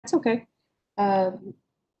That's okay.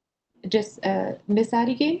 Just Miss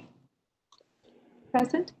Adigay,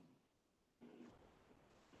 present.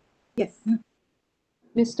 Yes.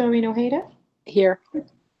 Ms. Doreen Ojeda, Here.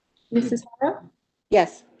 Mrs. Hara,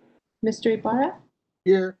 Yes. Mr. Ibarra,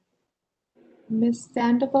 Here. Ms.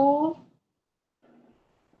 Sandoval.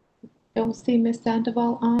 Don't see Ms.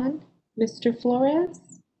 Sandoval on. Mr. Flores.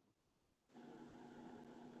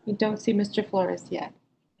 We don't see Mr. Flores yet.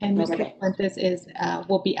 And Mr. Okay. Fuentes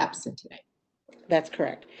will be absent today. That's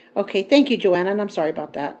correct. Okay, thank you, Joanna, and I'm sorry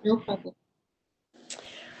about that. No problem.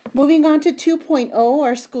 Moving on to 2.0,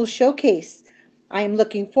 our school showcase. I am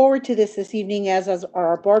looking forward to this evening, as are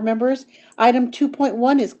our board members. Item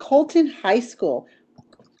 2.1 is Colton High School.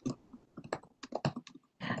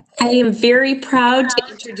 I am very proud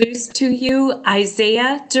to introduce to you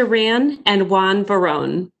Isaiah Duran and Juan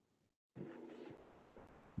Barone.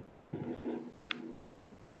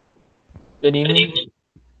 Good evening,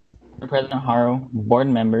 President Haro, board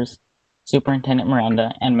members, Superintendent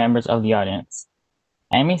Miranda, and members of the audience.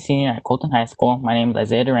 I am a senior at Colton High School. My name is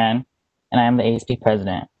Isaiah Duran, and I am the ASP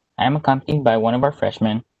president. I am accompanied by one of our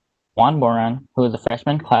freshmen, Juan Boran, who is the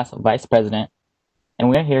freshman class vice president, and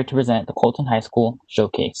we are here to present the Colton High School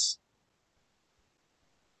Showcase.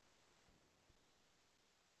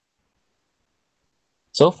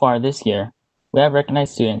 So far this year, we have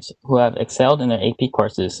recognized students who have excelled in their AP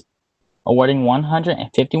courses, awarding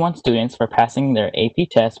 151 students for passing their AP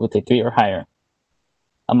test with a 3 or higher.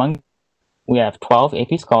 Among we have 12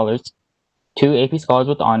 AP Scholars, 2 AP Scholars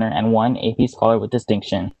with honor, and 1 AP Scholar with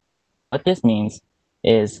distinction. What this means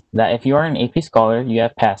is that if you are an AP Scholar, you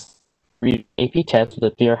have passed 3 AP tests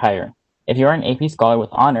with a 3 or higher. If you are an AP Scholar with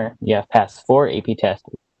honor, you have passed 4 AP tests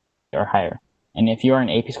with a 3 or higher. And if you are an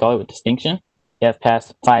AP Scholar with distinction, you have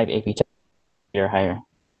passed 5 AP tests with a 3 or higher.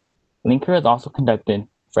 Linker has also conducted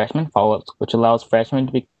freshman follow-ups, which allows freshmen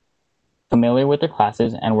to be familiar with their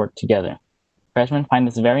classes and work together. Freshmen find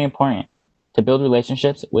this very important to build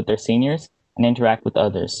relationships with their seniors and interact with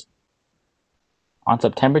others. On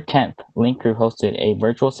September 10th, Link Crew hosted a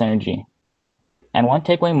virtual synergy. And one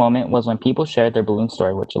takeaway moment was when people shared their balloon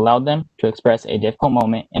story, which allowed them to express a difficult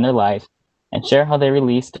moment in their lives and share how they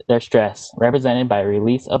released their stress, represented by a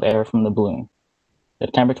release of air from the balloon.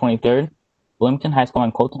 September 23rd, Bloomington High School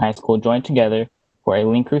and Colton High School joined together for a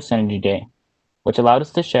Link Crew Synergy Day, which allowed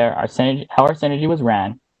us to share how our synergy was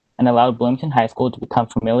ran and allowed Bloomington High School to become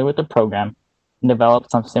familiar with the program and develop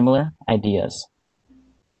some similar ideas.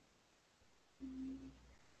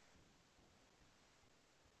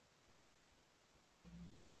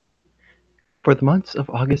 For the months of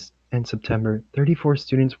August and September, 34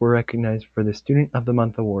 students were recognized for the Student of the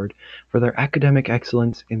Month award for their academic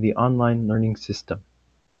excellence in the online learning system.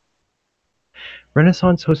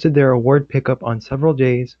 Renaissance hosted their award pickup on several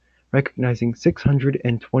days, recognizing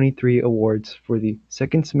 623 awards for the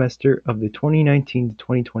second semester of the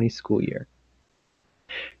 2019-2020 school year.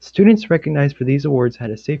 Students recognized for these awards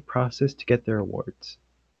had a safe process to get their awards.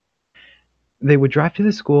 They would drive to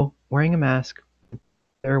the school wearing a mask,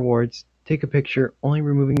 their awards, take a picture, only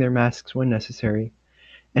removing their masks when necessary,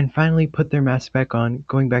 and finally put their masks back on,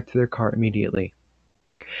 going back to their car immediately.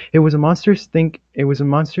 It was a Monsters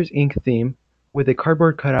Inc. theme, with a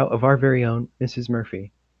cardboard cutout of our very own Mrs.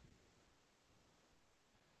 Murphy.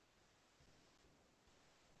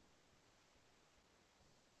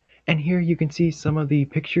 And here you can see some of the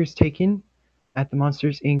pictures taken at the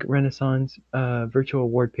Monsters Inc. Renaissance Virtual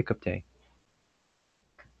Award Pickup Day.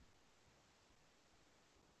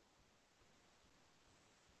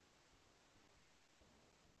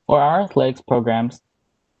 For our athletics programs,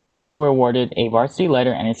 we were awarded a varsity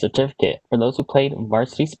letter and a certificate for those who played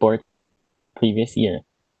varsity sports the previous year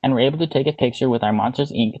and were able to take a picture with our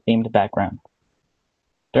Monsters Inc. themed background.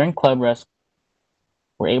 During club rest,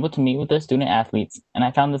 we were able to meet with the student athletes, and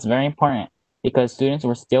I found this very important because students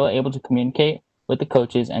were still able to communicate with the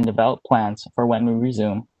coaches and develop plans for when we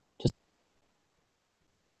resume.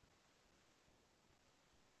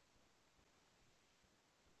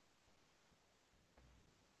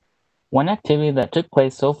 One activity that took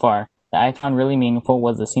place so far that I found really meaningful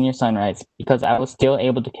was the senior sunrise, because I was still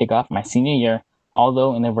able to kick off my senior year,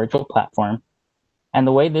 although in a virtual platform. And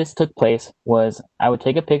the way this took place was I would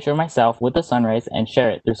take a picture of myself with the sunrise and share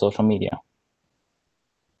it through social media.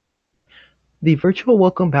 The virtual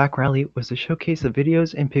Welcome Back rally was a showcase of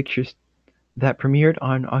videos and pictures that premiered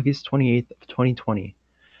on August 28th of 2020,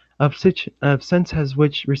 of since has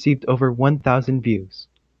which received over 1,000 views.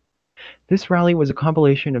 This rally was a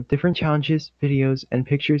compilation of different challenges, videos, and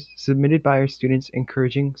pictures submitted by our students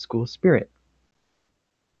encouraging school spirit.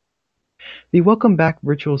 The Welcome Back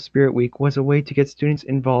Virtual Spirit Week was a way to get students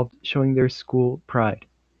involved, showing their school pride.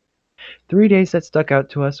 3 days that stuck out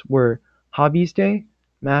to us were Hobbies Day,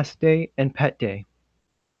 Mask Day, and Pet Day.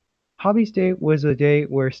 Hobbies Day was a day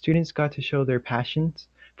where students got to show their passions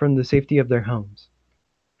from the safety of their homes.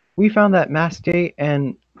 We found that Mask Day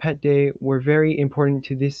and Pet Day were very important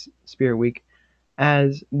to this Spirit Week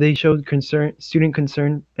as they showed student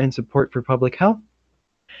concern and support for public health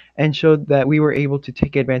and showed that we were able to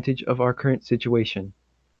take advantage of our current situation.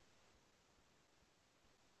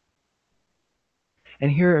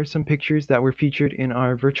 And here are some pictures that were featured in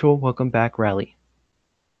our virtual Welcome Back rally.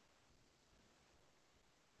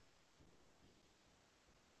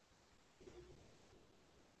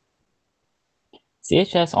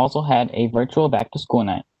 CHS also had a virtual back-to-school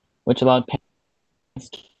night, which allowed parents,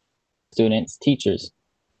 students, teachers,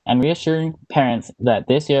 and reassuring parents that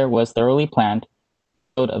this year was thoroughly planned,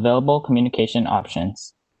 showed available communication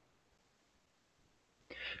options.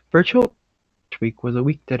 Virtual Week was a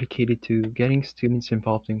week dedicated to getting students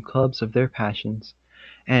involved in clubs of their passions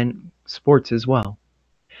and sports as well.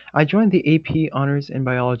 I joined the AP Honors and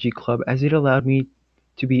Biology Club as it allowed me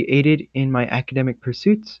to be aided in my academic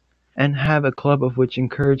pursuits and have a club of which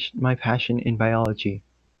encouraged my passion in biology.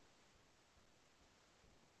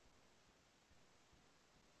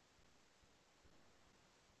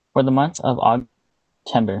 For the months of August and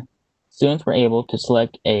September, students were able to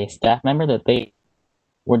select a staff member that they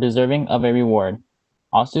were deserving of a reward.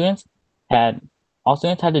 All students had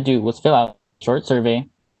to do was fill out a short survey.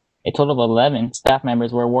 A total of 11 staff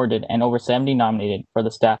members were awarded and over 70 nominated for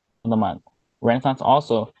the Staff of the Month. Renaissance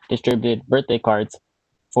also distributed birthday cards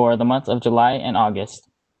for the months of July and August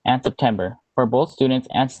and September for both students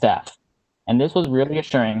and staff. And this was really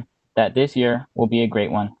assuring that this year will be a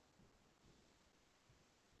great one.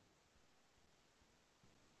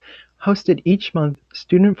 Hosted each month,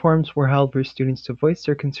 student forums were held for students to voice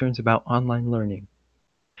their concerns about online learning.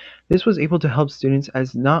 This was able to help students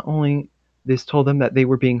as not only this told them that they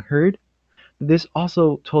were being heard, but this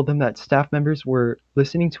also told them that staff members were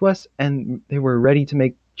listening to us and they were ready to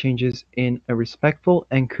make changes in a respectful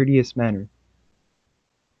and courteous manner.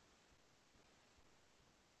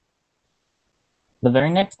 The very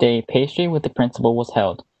next day, pastry with the principal was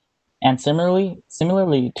held, and similarly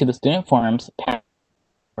to the student forums, parents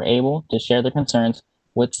were able to share their concerns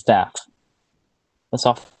with staff. The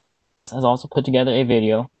software has also put together a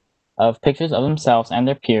video of pictures of themselves and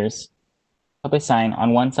their peers, up a sign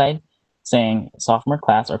on one side saying sophomore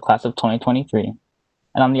class or class of 2023,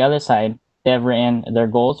 and on the other side, they have written their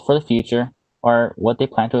goals for the future or what they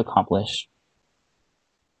plan to accomplish.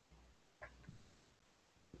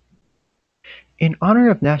 In honor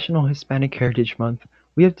of National Hispanic Heritage Month,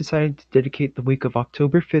 we have decided to dedicate the week of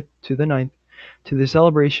October 5th to the 9th to the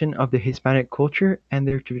celebration of the Hispanic culture and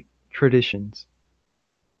their traditions.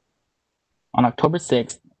 On October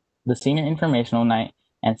 6th, the Senior Informational Night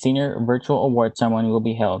and Senior Virtual Award Ceremony will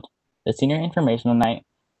be held. The Senior Informational Night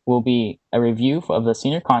will be a review of the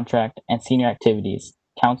senior contract and senior activities.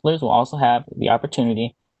 Counselors will also have the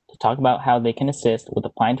opportunity to talk about how they can assist with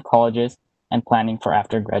applying to colleges and planning for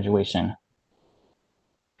after graduation.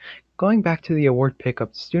 Going back to the award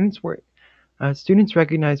pickup, students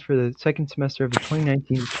recognized for the second semester of the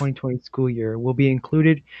 2019-2020 school year will be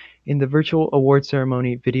included in the virtual award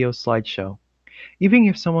ceremony video slideshow. Even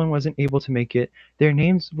if someone wasn't able to make it, their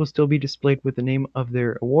names will still be displayed with the name of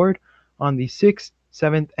their award on the 6th,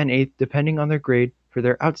 7th, and 8th, depending on their grade, for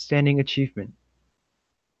their outstanding achievement.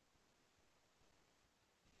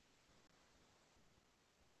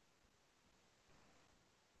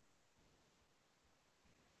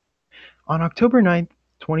 On October 9th,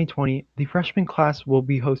 2020, the freshman class will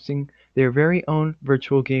be hosting their very own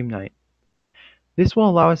virtual game night. This will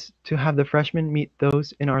allow us to have the freshmen meet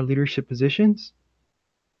those in our leadership positions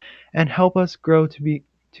and help us grow to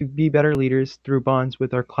be better leaders through bonds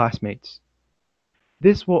with our classmates.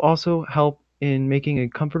 This will also help in making a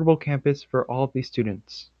comfortable campus for all of the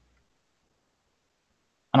students.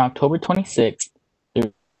 On October 26th,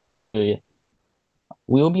 we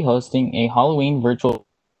will be hosting a Halloween virtual,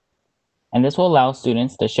 and this will allow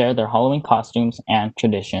students to share their Halloween costumes and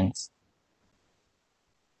traditions.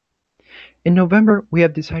 In November, we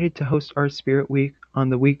have decided to host our Spirit Week on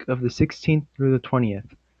the week of the 16th through the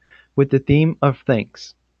 20th, with the theme of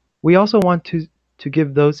thanks. We also want to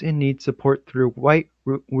give those in need support through White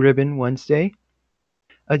Ribbon Wednesday,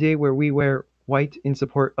 a day where we wear white in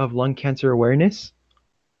support of lung cancer awareness,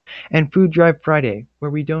 and Food Drive Friday, where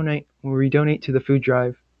we donate to the food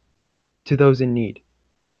drive to those in need.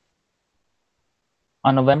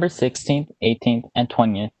 On November 16th, 18th, and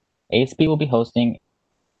 20th, ASB will be hosting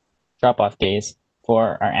drop-off days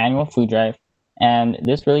for our annual food drive, and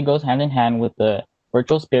this really goes hand in hand with the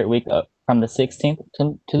virtual Spirit Week from the 16th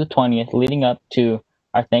to the 20th, leading up to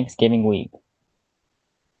our Thanksgiving week.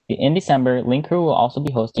 In December, Link Crew will also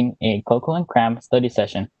be hosting a Cocoa and Cram study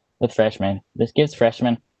session with freshmen. This gives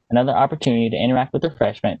freshmen another opportunity to interact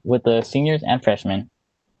with the seniors and freshmen,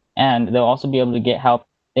 and they'll also be able to get help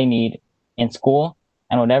they need in school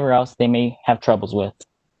and whatever else they may have troubles with.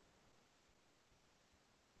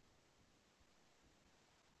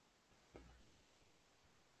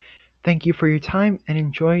 Thank you for your time and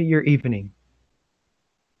enjoy your evening.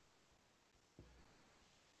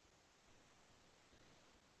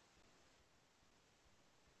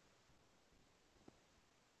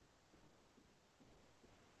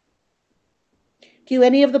 Do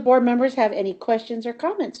any of the board members have any questions or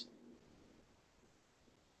comments?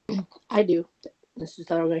 I do. Mrs.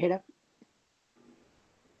 Taraheda.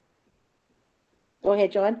 Go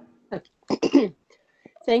ahead, John.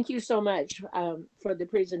 Thank you so much for the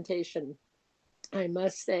presentation. I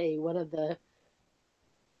must say, one of the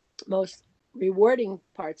most rewarding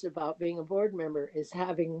parts about being a board member is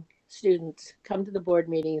having students come to the board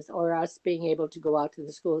meetings or us being able to go out to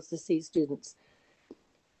the schools to see students.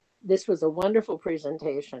 This was a wonderful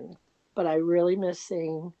presentation, but I really miss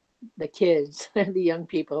seeing the kids and the young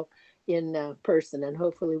people in person, and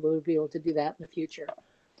hopefully we'll be able to do that in the future.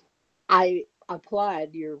 I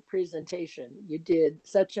applaud your presentation. You did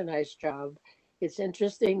such a nice job. It's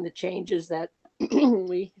interesting the changes that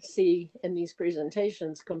we see in these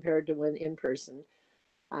presentations compared to when in person.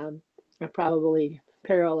 Are probably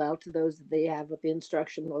parallel to those that they have with the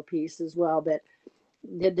instructional piece as well, but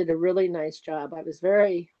they did a really nice job. I was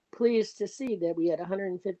very pleased to see that we had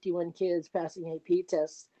 151 kids passing AP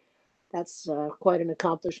tests. That's quite an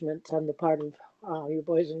accomplishment on the part of your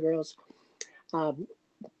boys and girls.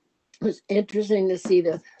 It was interesting to see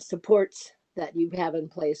the supports that you have in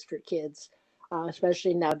place for kids,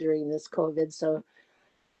 especially now during this COVID. So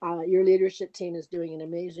your leadership team is doing an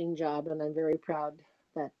amazing job, and I'm very proud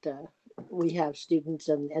that we have students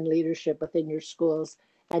and leadership within your schools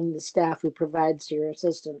and the staff who provides your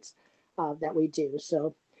assistance that we do.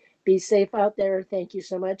 So be safe out there. Thank you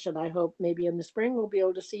so much, and I hope maybe in the spring we'll be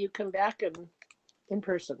able to see you come back and in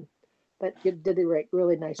person. But you did a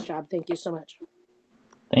really nice job. Thank you so much.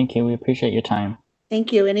 Thank you. We appreciate your time.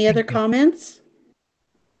 Thank you. Any other comments?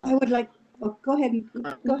 I would like, go ahead.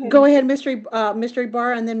 Go ahead, Mr.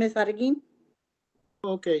 Ibarra, and then Ms. Araguin.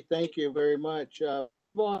 Okay, thank you very much.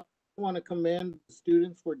 Well, I want to commend the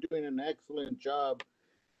students for doing an excellent job.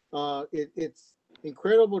 It's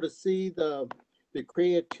incredible to see the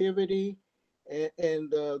creativity and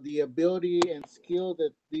the ability and skill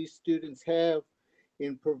that these students have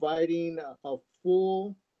in providing a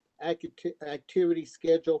full activity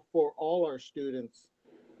schedule for all our students.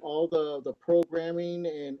 All the programming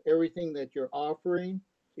and everything that you're offering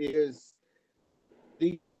is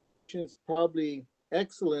probably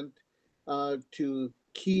excellent to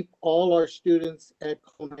keep all our students at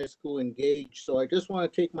Cone High School engaged. So I just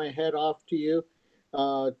want to take my hat off to you,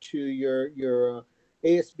 to your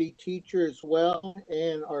ASB teacher as well,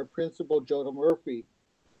 and our principal, Joda Murphy.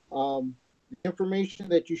 The information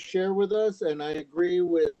that you share with us, and I agree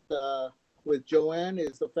with Joanne,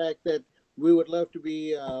 is the fact that we would love to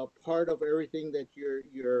be part of everything that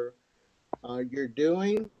you're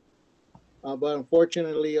doing. But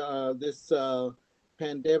unfortunately, this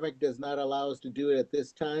pandemic does not allow us to do it at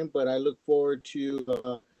this time. But I look forward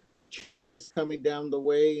to coming down the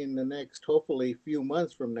way in the next, hopefully, few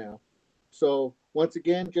months from now. So once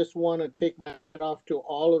again, just want to take my hat off to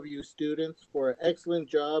all of you students for an excellent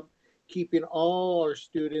job keeping all our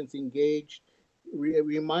students engaged,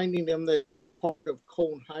 reminding them that part of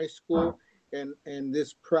Cone High School and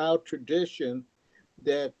this proud tradition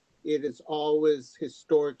that it is always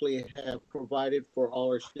historically have provided for all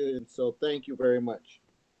our students. So thank you very much.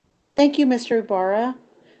 Thank you, Mr. Ibarra.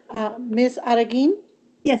 Ms. Araguin?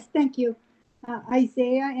 Yes, thank you.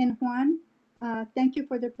 Isaiah and Juan, thank you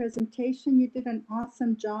for the presentation. You did an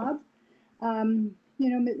awesome job. Mr.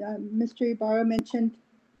 Ibarra mentioned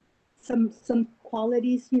some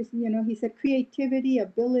qualities. He said creativity,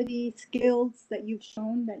 ability, skills that you've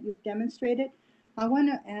shown, that you've demonstrated. I want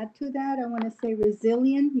to add to that. I want to say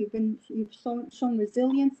resilient. You've shown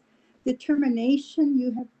resilience, determination.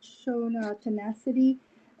 You have shown tenacity,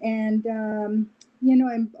 and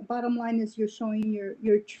and bottom line is you're showing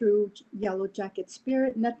your true yellow jacket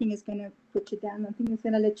spirit. Nothing is going to put you down. Nothing is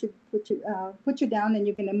going to let you put you down, and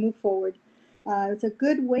you're going to move forward. It's a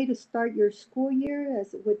good way to start your school year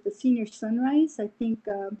with the senior sunrise. I think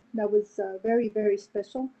that was very, very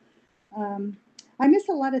special. I miss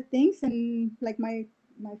a lot of things, and like my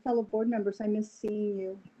fellow board members, I miss seeing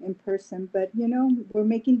you in person. But we're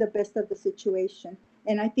making the best of the situation,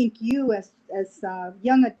 And I think you as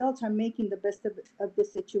young adults are making the best of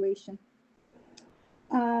this situation.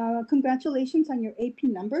 Congratulations on your AP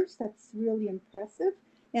numbers. That's really impressive.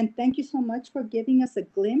 And thank you so much for giving us a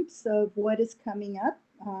glimpse of what is coming up.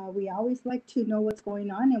 We always like to know what's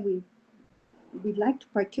going on, and we'd like to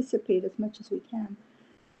participate as much as we can.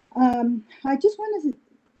 I just want to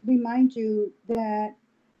remind you that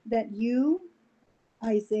you,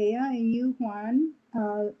 Isaiah, and you, Juan,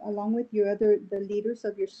 along with the leaders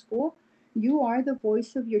of your school, you are the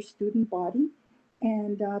voice of your student body.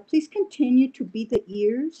 And please continue to be the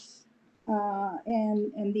ears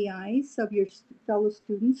and the eyes of your fellow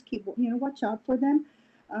students. Keep, watch out for them.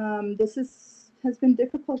 This has been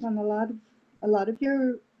difficult on a lot of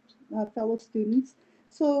your fellow students.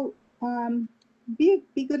 So be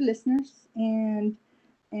good listeners and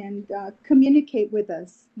communicate with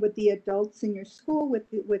us, with the adults in your school, with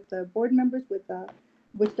the board members, with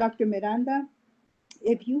Dr. Miranda.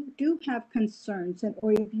 If you do have concerns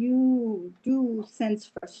or if you do sense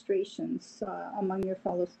frustrations among your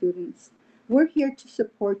fellow students, we're here to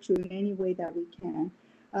support you in any way that we can.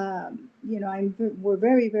 We're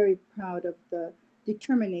very, very proud of the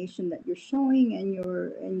determination that you're showing and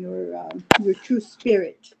your true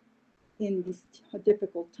spirit in these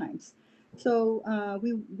difficult times. So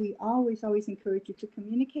we always encourage you to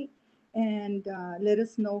communicate and let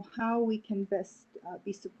us know how we can best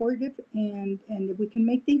be supportive, and if we can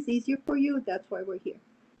make things easier for you, that's why we're here.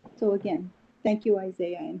 So again, thank you,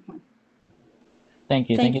 Isaiah and Juan. Thank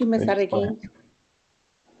you. Thank you, Ms. Aregui.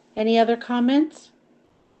 Any other comments?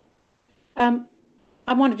 I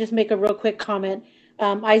want to just make a real quick comment.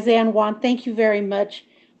 Isaiah and Juan, thank you very much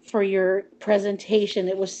for your presentation.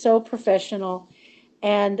 It was so professional.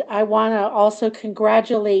 And I want to also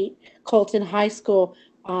congratulate Colton High School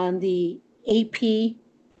on the AP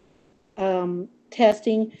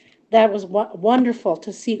testing. That was wonderful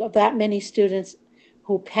to see that many students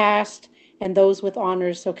who passed and those with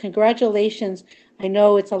honors. So congratulations. I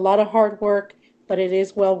know it's a lot of hard work, but it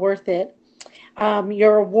is well worth it.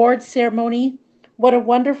 Your award ceremony, what a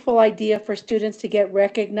wonderful idea for students to get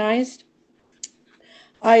recognized.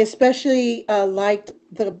 I especially liked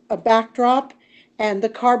the backdrop and the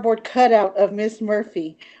cardboard cutout of Miss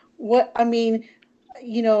Murphy. This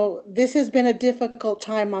has been a difficult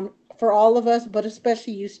time for all of us, but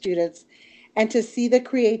especially you students. And to see the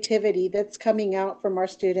creativity that's coming out from our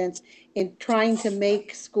students in trying to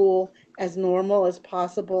make school as normal as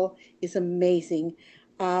possible is amazing.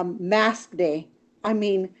 Mask Day.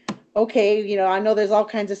 Okay, I know there's all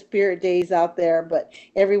kinds of spirit days out there, but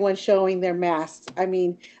everyone's showing their masks.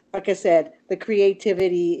 Like I said, the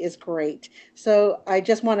creativity is great. So I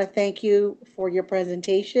just want to thank you for your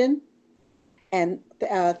presentation, and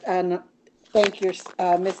thank your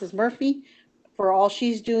Mrs. Murphy for all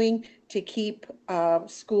she's doing to keep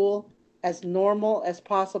school as normal as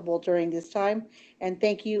possible during this time. And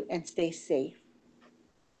thank you, and stay safe.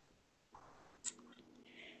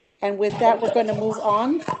 And with that, we're going to move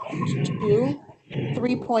on to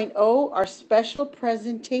 3.0, our special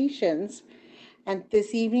presentations. And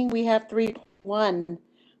this evening we have 3.1.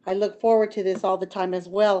 I look forward to this all the time as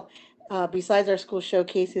well. Besides our school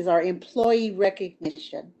showcases, our employee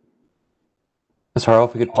recognition. Ms. Harrell,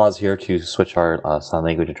 if we could pause here to switch our sign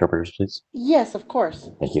language interpreters, please. Yes, of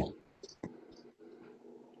course. Thank you.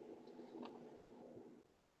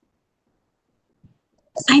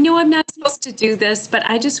 I know I'm not supposed to do this, but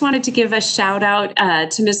I just wanted to give a shout out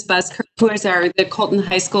to Ms. Busker, who is the Colton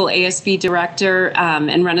High School ASB director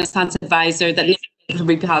and Renaissance advisor. That would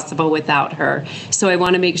be possible without her. So I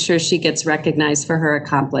want to make sure she gets recognized for her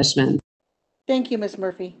accomplishments. Thank you, Ms.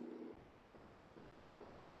 Murphy.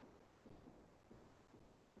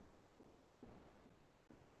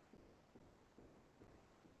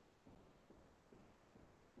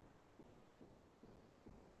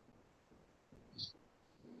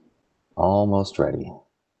 Almost ready.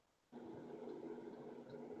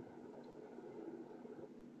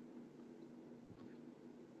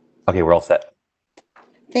 Okay, we're all set.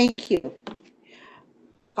 Thank you.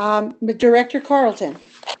 Director Carlton.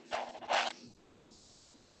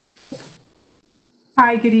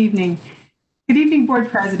 Hi, good evening. Good evening, Board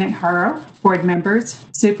President Haro, board members,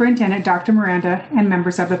 Superintendent Dr. Miranda, and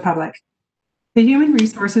members of the public. The Human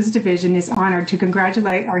Resources Division is honored to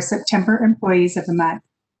congratulate our September Employees of the Month.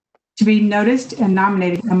 To be noticed and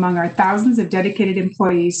nominated among our thousands of dedicated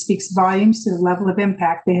employees speaks volumes to the level of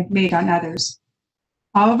impact they have made on others.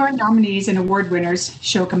 All of our nominees and award winners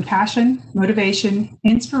show compassion, motivation,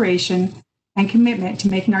 inspiration, and commitment to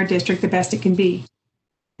making our district the best it can be.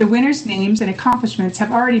 The winners' names and accomplishments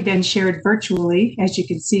have already been shared virtually, as you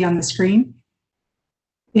can see on the screen.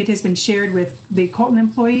 It has been shared with the Colton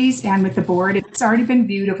employees and with the board. It's already been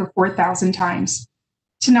viewed over 4,000 times.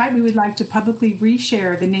 Tonight, we would like to publicly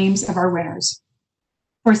reshare the names of our winners.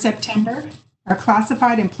 For September, our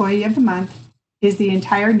classified employee of the month is the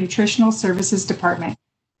entire Nutritional Services Department.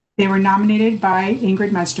 They were nominated by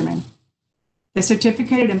Ingrid Munsterman. The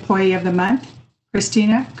certificated employee of the month,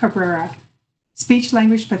 Christina Cabrera, speech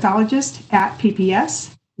language pathologist at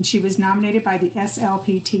PPS, and she was nominated by the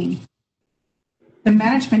SLP team. The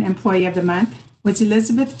management employee of the month was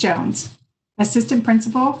Elizabeth Jones, assistant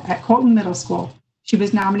principal at Colton Middle School. She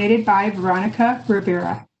was nominated by Veronica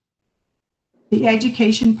Rivera. The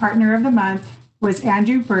education partner of the month was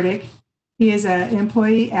Andrew Burdick. He is an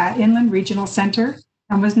employee at Inland Regional Center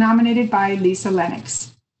and was nominated by Lisa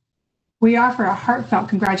Lennox. We offer a heartfelt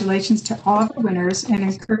congratulations to all of the winners and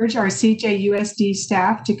encourage our CJUSD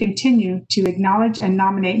staff to continue to acknowledge and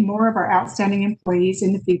nominate more of our outstanding employees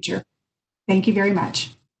in the future. Thank you very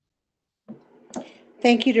much.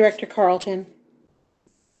 Thank you, Director Carlton.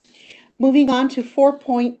 Moving on to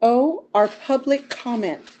 4.0, our public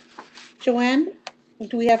comment. Joanne,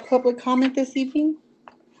 do we have public comment this evening?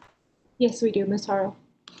 Yes, we do, Ms. Harrell.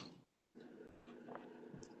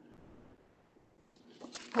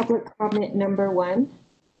 Public comment number 1,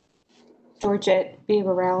 Georgette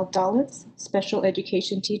Villarreal Dulles, special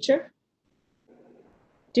education teacher.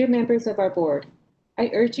 Dear members of our board, I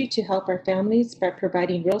urge you to help our families by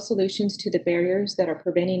providing real solutions to the barriers that are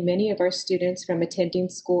preventing many of our students from attending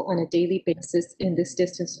school on a daily basis in this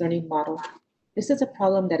distance learning model. This is a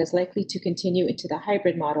problem that is likely to continue into the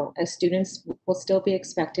hybrid model, as students will still be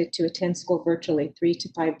expected to attend school virtually 3 to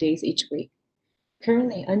 5 days each week.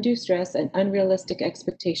 Currently, undue stress and unrealistic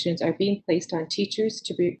expectations are being placed on teachers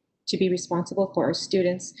to be responsible for our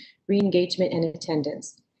students' re-engagement and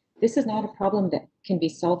attendance. This is not a problem that can be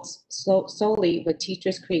solved solely with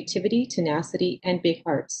teachers' creativity, tenacity, and big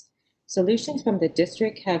hearts. Solutions from the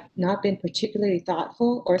district have not been particularly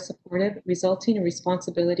thoughtful or supportive, resulting in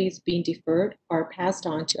responsibilities being deferred or passed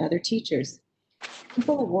on to other teachers.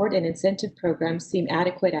 Simple award and incentive programs seem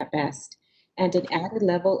adequate at best, and an added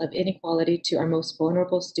level of inequality to our most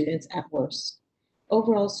vulnerable students at worst.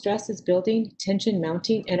 Overall, stress is building, tension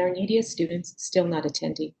mounting, and our neediest students still not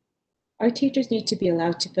attending. Our teachers need to be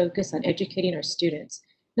allowed to focus on educating our students,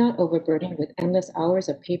 not overburdened with endless hours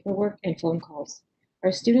of paperwork and phone calls.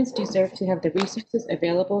 Our students deserve to have the resources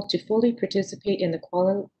available to fully participate in the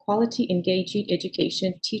quality, engaging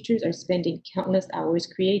education teachers are spending countless hours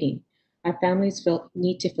creating. Our families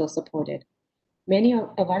need to feel supported. Many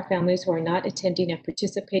of our families who are not attending and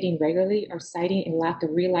participating regularly are citing a lack of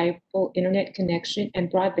reliable internet connection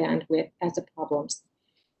and broadband width as the problems.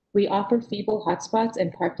 We offer feeble hotspots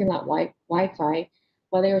and parking lot Wi-Fi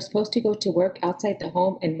while they are supposed to go to work outside the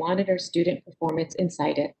home and monitor student performance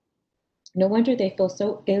inside it. No wonder they feel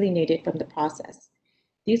so alienated from the process.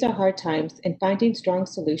 These are hard times, and finding strong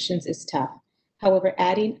solutions is tough. However,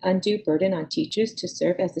 adding undue burden on teachers to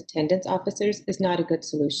serve as attendance officers is not a good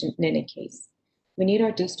solution in any case. We need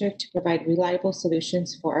our district to provide reliable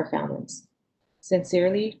solutions for our families.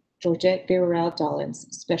 Sincerely, Georgette Villarreal Dulles,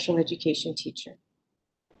 special education teacher.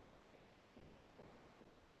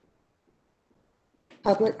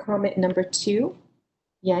 Public comment number 2,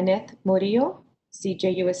 Yaneth Murillo,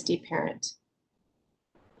 CJUSD parent.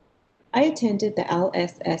 I attended the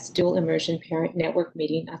LSS Dual Immersion Parent Network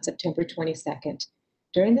meeting on September 22nd.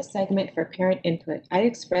 During the segment for parent input, I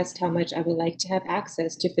expressed how much I would like to have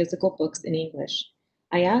access to physical books in English.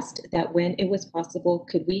 I asked that when it was possible,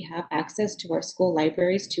 could we have access to our school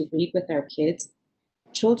libraries to read with our kids?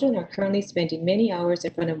 Children are currently spending many hours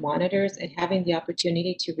in front of monitors, and having the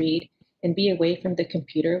opportunity to read and be away from the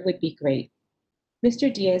computer would be great.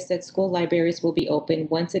 Mr. Diaz said school libraries will be open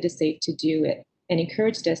once it is safe to do it, and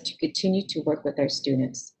encouraged us to continue to work with our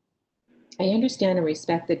students. I understand and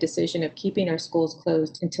respect the decision of keeping our schools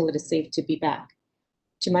closed until it is safe to be back.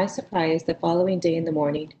 To my surprise, the following day in the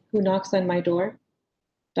morning, who knocks on my door?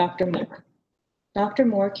 Dr. Moore. Dr.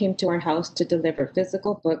 Moore came to our house to deliver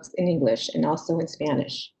physical books in English and also in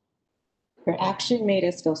Spanish. Her action made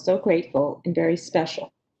us feel so grateful and very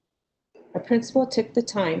special. Our principal took the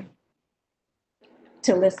time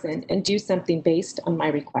to listen and do something based on my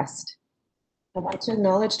request. I want to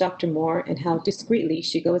acknowledge Dr. Moore and how discreetly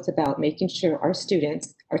she goes about making sure our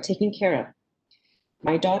students are taken care of.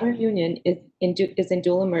 My daughter Union is in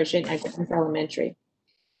dual immersion at Griffith Elementary.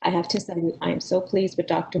 I have to say I am so pleased with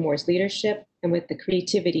Dr. Moore's leadership and with the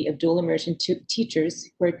creativity of dual immersion teachers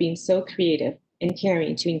who are being so creative and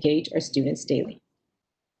caring to engage our students daily.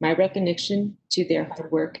 My recognition to their hard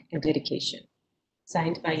work and dedication.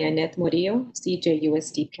 Signed by Yaneth Murillo,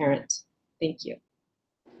 CJUSD parent. Thank you.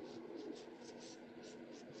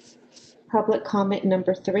 Public comment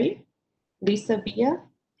number 3, Lisa Villa,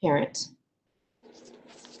 parent.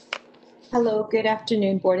 Hello, good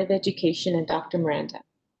afternoon, Board of Education and Dr. Miranda.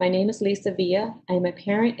 My name is Lisa Villa. I am a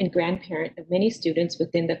parent and grandparent of many students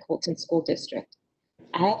within the Colton School District.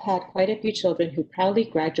 I have had quite a few children who proudly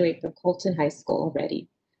graduate from Colton High School already.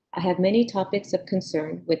 I have many topics of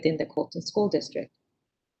concern within the Colton School District.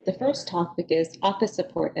 The first topic is office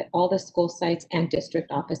support at all the school sites and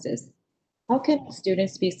district offices. How can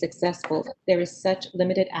students be successful if there is such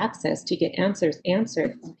limited access to get answers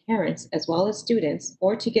answered from parents as well as students,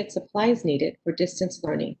 or to get supplies needed for distance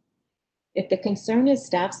learning? If the concern is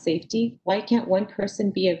staff safety, why can't one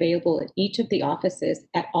person be available at each of the offices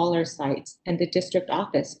at all our sites and the district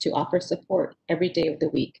office to offer support every day of the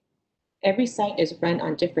week? Every site is run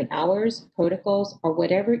on different hours, protocols, or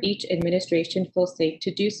whatever each administration feels safe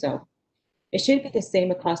to do so. It should be the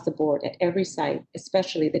same across the board at every site,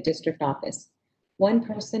 especially the district office. One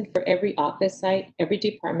person for every office site, every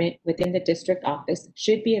department within the district office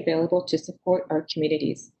should be available to support our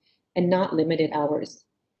communities, and not limited hours.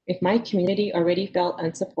 If my community already felt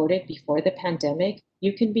unsupported before the pandemic,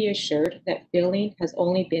 you can be assured that feeling has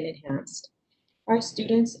only been enhanced. Our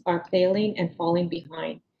students are failing and falling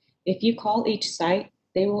behind. If you call each site,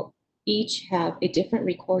 they will each have a different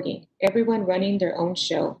recording, everyone running their own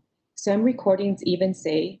show. Some recordings even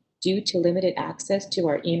say, due to limited access to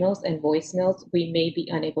our emails and voicemails, we may be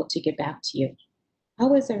unable to get back to you.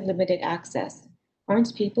 How is there limited access?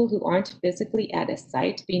 Aren't people who aren't physically at a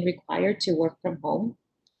site being required to work from home?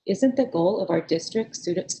 Isn't the goal of our district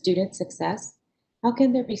student success? How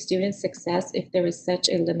can there be student success if there is such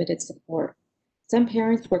a limited support? Some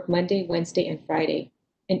parents work Monday, Wednesday, and Friday.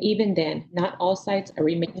 And even then, not all sites are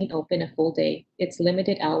remaining open a full day. It's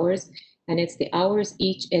limited hours, and it's the hours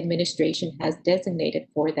each administration has designated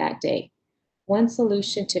for that day. One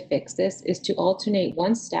solution to fix this is to alternate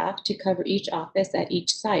one staff to cover each office at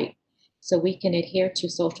each site, so we can adhere to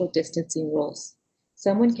social distancing rules.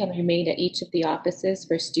 Someone can remain at each of the offices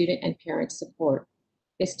for student and parent support.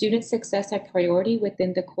 Is student success a priority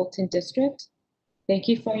within the Colton District? Thank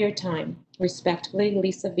you for your time. Respectfully,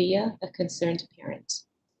 Lisa Villa, a concerned parent.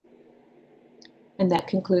 And that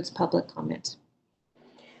concludes public comment.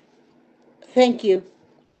 Thank you,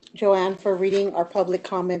 Joanne, for reading our public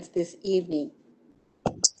comments this evening.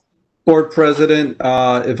 Board President,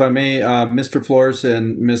 if I may, Mr. Flores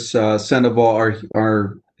and Ms. Sandoval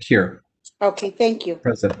are here. Okay, thank you.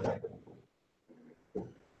 President.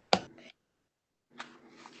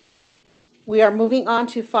 We are moving on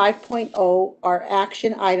to 5.0, our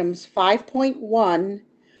action items 5.1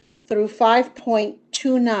 through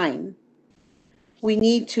 5.29. We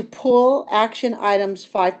need to pull action items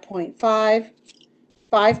 5.5,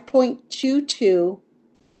 5.22,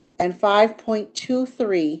 and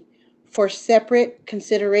 5.23 for separate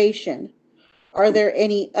consideration. Are there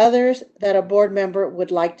any others that a board member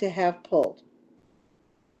would like to have pulled?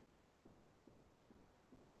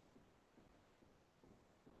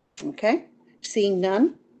 Okay, seeing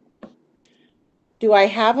none. Do I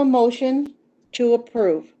have a motion to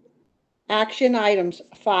approve action items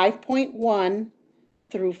 5.1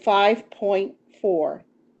 through 5.4,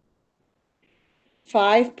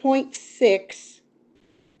 5.6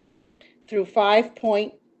 through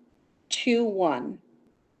 5.21,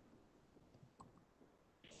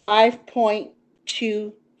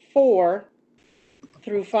 5.24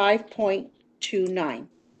 through 5.29?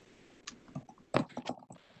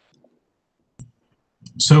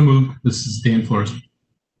 So moved. This is Dan Flores.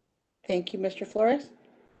 Thank you, Mr. Flores.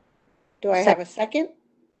 Do I have a second?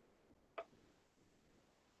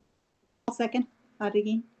 I'll second.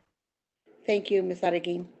 Adigin. Thank you, Ms.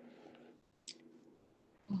 Araguin.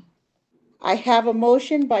 I have a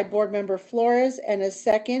motion by Board Member Flores and a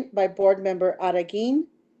second by Board Member Araguin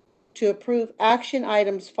to approve action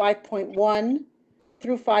items 5.1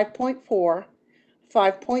 through 5.4,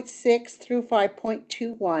 5.6 through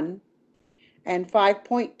 5.21, and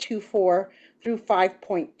 5.24 through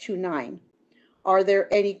 5.29. Are there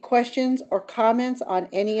any questions or comments on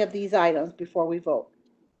any of these items before we vote?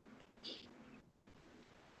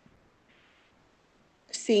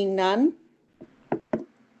 Seeing none.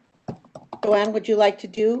 Joanne, would you like to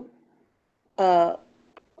do a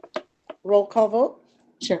roll call vote?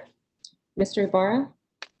 Sure. Mr. Ibarra?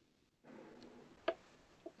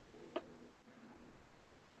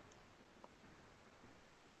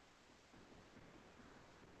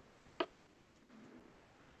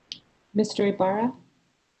 Mr. Ibarra?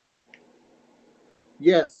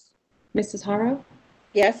 Yes. Mrs. Haro?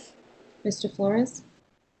 Yes. Mr. Flores?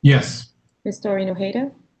 Yes. Ms. Doreen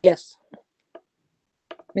Ojeda? Yes.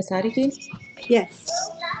 Ms. Adigin? Yes.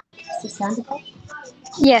 Mrs. Sandoval?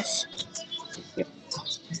 Yes.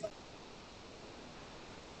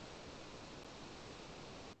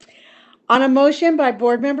 On a motion by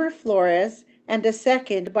Board Member Flores and a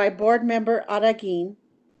second by Board Member Araguin,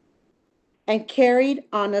 and carried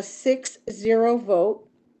on a 6-0 vote,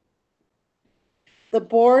 the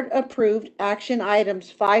board approved action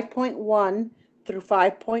items 5.1 through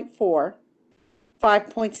 5.4,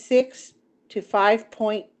 5.6 to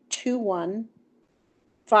 5.21,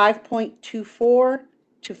 5.24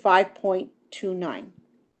 to 5.29.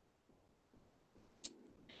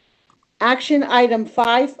 Action item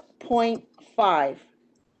 5.5.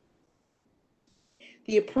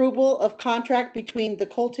 The approval of contract between the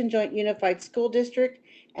Colton Joint Unified School District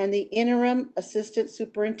and the Interim Assistant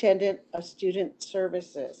Superintendent of Student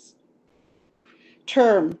Services.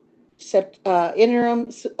 Term, Interim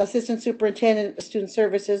Assistant Superintendent of Student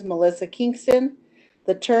Services, Melissa Kingston.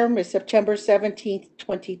 The term is September 17th,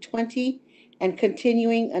 2020, and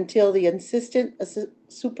continuing until the Assistant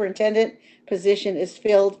Superintendent position is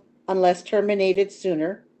filled unless terminated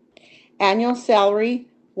sooner. Annual salary,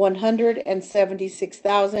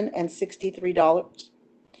 $176,063.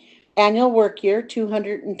 Annual work year,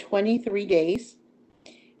 223 days.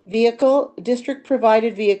 Vehicle, district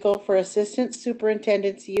provided vehicle for assistant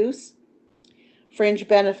superintendent's use. Fringe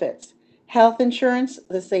benefits. Health insurance,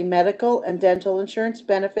 the same medical and dental insurance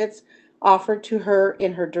benefits offered to her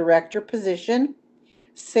in her director position.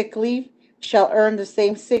 Sick leave, shall earn the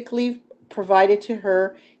same sick leave provided to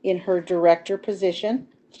her in her director position.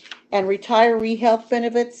 And retiree health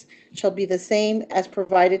benefits shall be the same as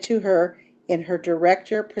provided to her in her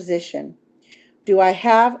director position. Do I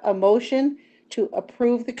have a motion to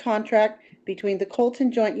approve the contract between the Colton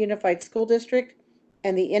Joint Unified School District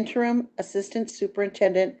and the Interim Assistant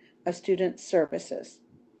Superintendent of Student Services?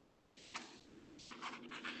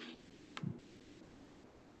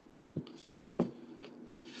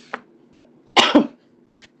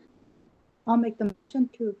 I'll make the motion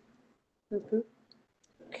to approve.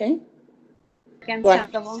 Okay. Again, What?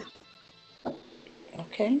 Sandoval.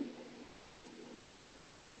 Okay.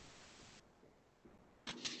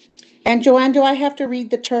 And Joanne, do I have to read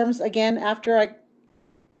the terms again after I?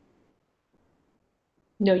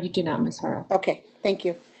 No, you do not, Ms. Haro. Okay, thank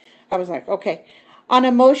you. I was like, okay. On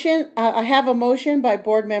a motion, I have a motion by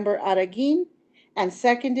Board Member Araguin and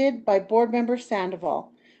seconded by Board Member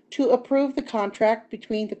Sandoval to approve the contract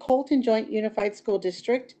between the Colton Joint Unified School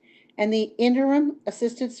District and the Interim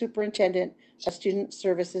Assistant Superintendent of Student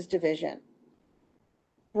Services Division.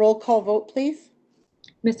 Roll call vote, please.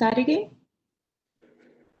 Ms. Adige?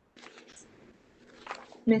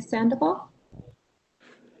 Ms. Sandoval?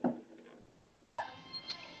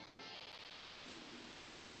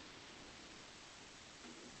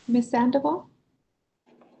 Ms. Sandoval?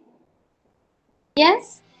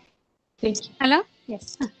 Yes. Thank you. Hello?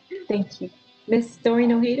 Yes. Thank you. Ms.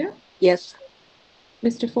 Doreen Ojeda? Yes.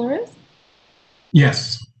 Mr. Flores?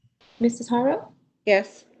 Yes. Mrs. Haro?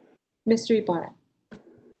 Yes. Mr. Ibarra?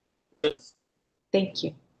 Thank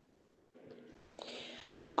you.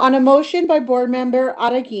 On a motion by Board Member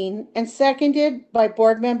Araguin and seconded by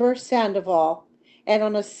Board Member Sandoval, and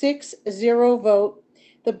on a 6-0 vote,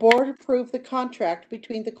 the board approved the contract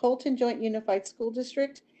between the Colton Joint Unified School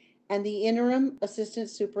District and the Interim Assistant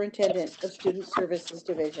Superintendent of Student Services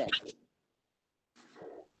Division.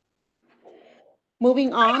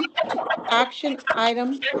 Moving on to action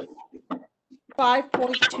item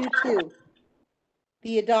 5.22,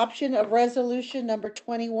 the adoption of resolution number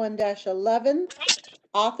 21-11,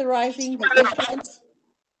 authorizing the issuance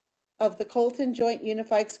of the Colton Joint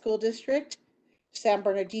Unified School District, San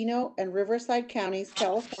Bernardino and Riverside Counties,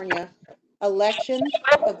 California, election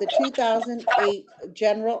of the 2008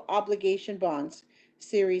 General Obligation Bonds,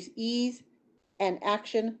 Series E's, and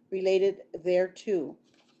action related thereto.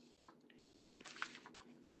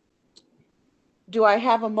 Do I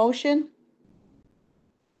have a motion?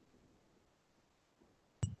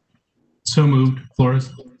 So moved.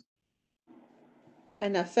 Flores.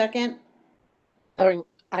 And a second? Or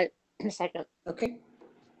second. Okay.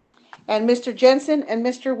 And Mr. Jensen and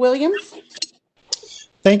Mr. Williams?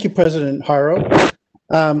 Thank you, President Haro.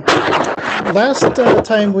 Last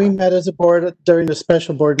time we met as a board during the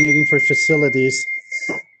special board meeting for facilities,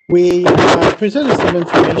 we presented some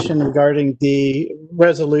information regarding the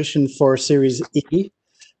resolution for Series E.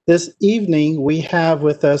 This evening, we have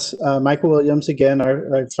with us Michael Williams, again,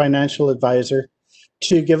 our financial advisor,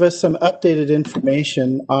 to give us some updated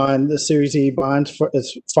information on the Series E bonds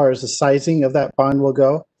as far as the sizing of that bond will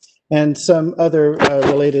go, and some other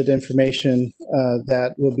related information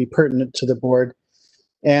that will be pertinent to the board.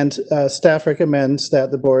 And staff recommends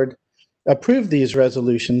that the board approve these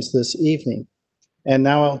resolutions this evening. And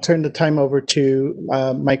now I'll turn the time over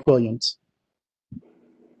to Mike Williams.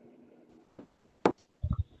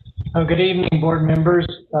 Good evening, board members,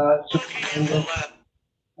 Superintendent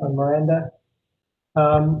Miranda.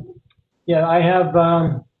 Yeah, I have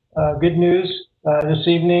good news this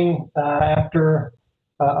evening. After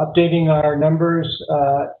updating our numbers,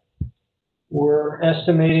 we're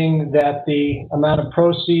estimating that the amount of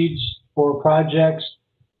proceeds for projects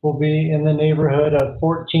will be in the neighborhood of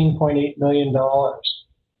 $14.8 million.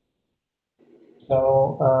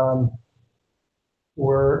 So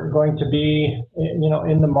we're going to be,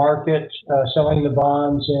 in the market, selling the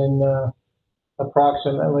bonds in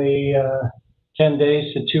approximately 10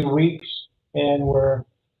 days to 2 weeks, and we're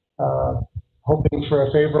hoping for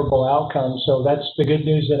a favorable outcome. So that's the good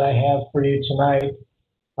news that I have for you tonight.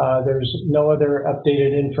 There's no other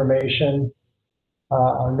updated information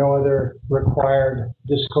or no other required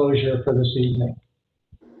disclosure for this evening.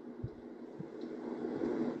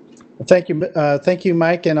 Thank you,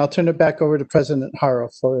 Mike, and I'll turn it back over to President Haro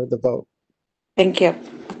for the vote. Thank you.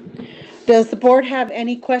 Does the board have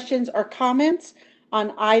any questions or comments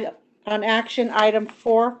on action item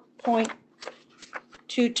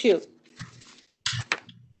 4.22?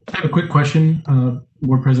 I have a quick question,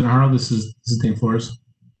 Board President Harrell. This is Dane Flores.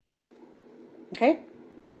 Okay.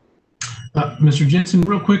 Mr. Jensen,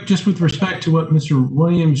 real quick, just with respect to what Mr.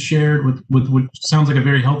 Williams shared with what sounds like a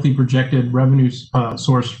very healthy projected revenue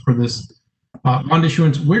source for this bond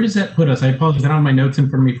issuance, where does that put us? I apologize, I don't have my notes in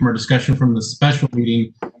front of me from our discussion from the special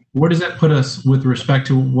meeting. Where does that put us with respect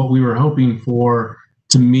to what we were hoping for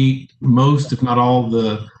to meet most, if not all,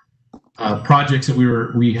 the projects that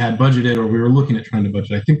we had budgeted or we were looking at trying to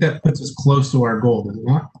budget? I think that puts us close to our goal, does it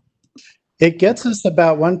not? It gets us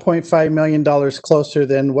about $1.5 million closer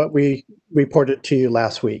than what we reported to you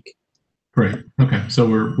last week. Great. Okay. So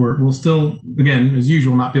we'll still, again, as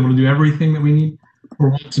usual, not be able to do everything that we need or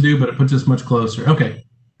want to do, but it puts us much closer. Okay.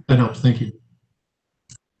 That helps. Thank you.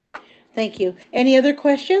 Thank you. Any other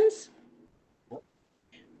questions?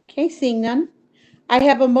 Okay, seeing none. I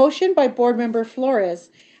have a motion by Board Member Flores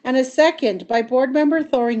and a second by Board Member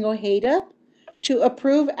Thoring Ojeda to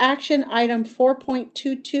approve action item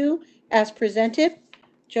 4.22 as presented.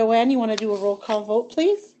 Joanne, you want to do a roll call vote,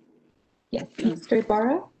 please? Yes. Mr.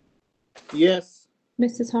 Ibarra? Yes.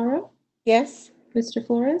 Mrs. Haro? Yes. Mr.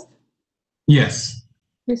 Flores? Yes.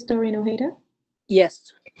 Ms. Doreen Ojeda?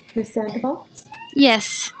 Yes. Ms. Sandoval?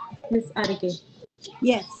 Yes. Ms. Adige?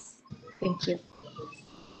 Yes. Thank you.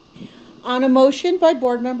 On a motion by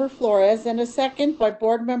Board Member Flores and a second by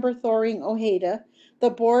Board Member Thoring Ojeda, the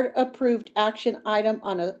board approved action item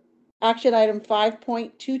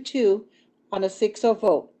 5.22 on a 6-0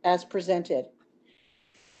 vote as presented.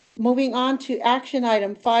 Moving on to action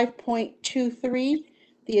item 5.23,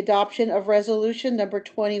 the adoption of resolution number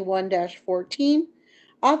 21-14,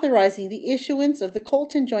 authorizing the issuance of the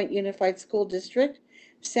Colton Joint Unified School District,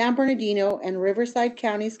 San Bernardino and Riverside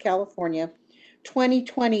Counties, California,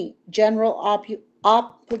 2020 General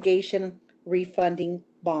Obligation Refunding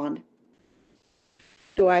Bond.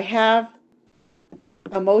 Do I have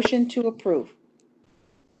a motion to approve?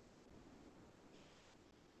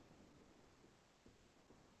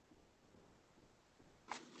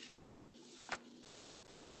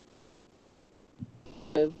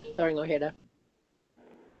 Thoring Ojeda.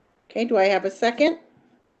 Okay, do I have a second?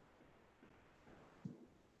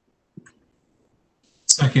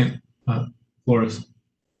 Second, Flores.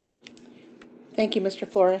 Thank you, Mr.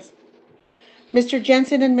 Flores. Mr.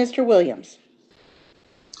 Jensen and Mr. Williams.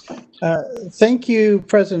 Thank you,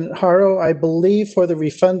 President Haro. I believe for the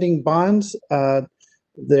refunding bonds,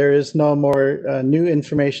 there is no more new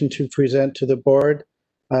information to present to the board.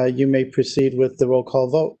 You may proceed with the roll call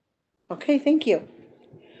vote. Okay, thank you.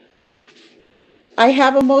 I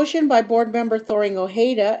have a motion by Board Member Thoring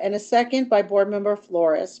Ojeda and a second by Board Member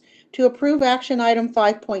Flores to approve action item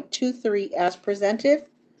 5.23 as presented.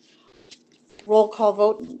 Roll call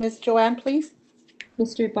vote, Ms. Joanne, please.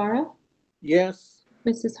 Mr. Ibarra? Yes.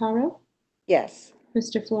 Mrs. Haro? Yes.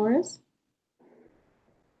 Mr. Flores?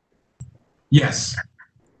 Yes.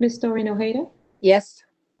 Ms. Doreen Ojeda? Yes.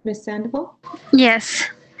 Ms. Sandoval? Yes.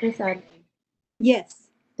 Ms. Adige? Yes.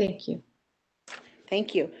 Thank you.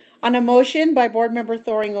 Thank you. On a motion by Board Member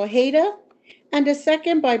Thoring Ojeda and a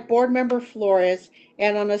second by Board Member Flores,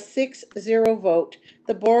 and on a 6-0 vote,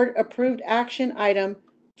 the board approved action item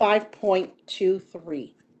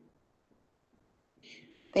 5.23.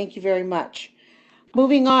 Thank you very much.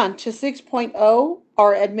 Moving on to 6.0,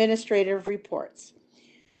 our administrative reports.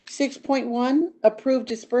 6.1, approved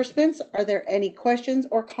disbursements. Are there any questions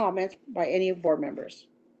or comments by any board members?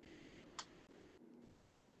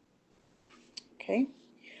 Okay.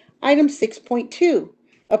 Item 6.2,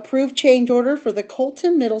 approve change order for the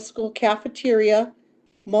Colton Middle School cafeteria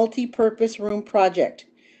multi-purpose room project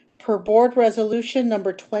per board resolution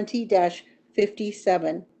number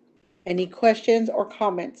 20-57. Any questions or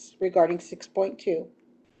comments regarding 6.2?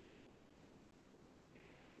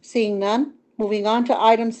 Seeing none, moving on to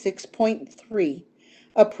item 6.3.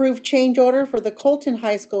 Approve change order for the Colton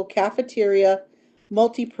High School cafeteria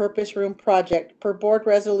multi-purpose room project per board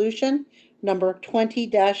resolution number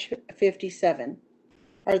 20-57.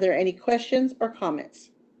 Are there any questions or comments?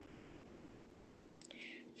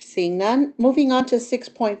 Seeing none, moving on to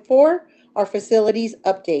 6.4, our facilities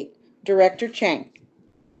update. Director Chang.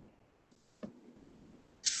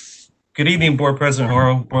 Good evening, Board President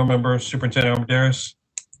Horo, Board Members, Superintendent Armendariz,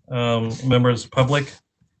 members of the public.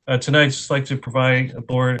 Tonight, I'd just like to provide the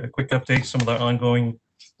board a quick update, some of the ongoing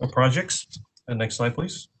projects. Next slide,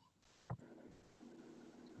 please.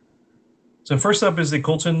 So first up is the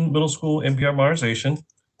Colton Middle School NPR modernization.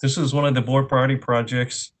 This is one of the board priority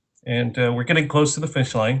projects, and we're getting close to the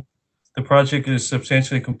finish line. The project is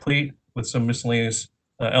substantially complete with some miscellaneous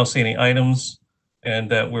outstanding items, and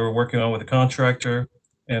that we're working on with the contractor,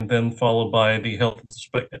 and then followed by the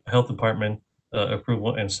health department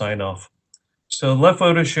approval and sign off. So the left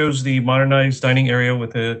photo shows the modernized dining area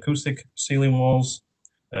with the acoustic ceiling walls,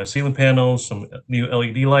 ceiling panels, some new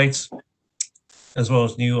LED lights, as well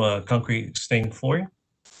as new concrete stained flooring.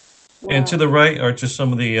 Wow. And to the right are just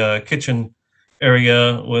some of the kitchen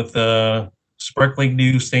area with sparkling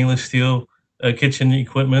new stainless steel kitchen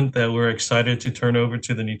equipment that we're excited to turn over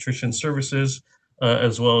to the nutrition services,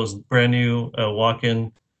 as well as brand new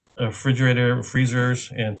walk-in refrigerator,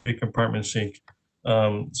 freezers, and big compartment sink.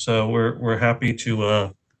 So we're happy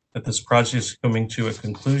to that this project is coming to a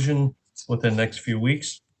conclusion within the next few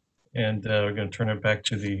weeks, and we're going to turn it back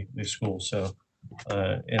to the school. So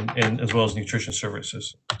and as well as nutrition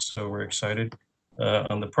services. So we're excited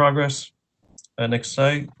on the progress. Next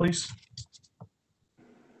slide, please.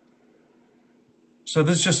 So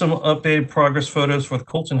this is just some updated progress photos for the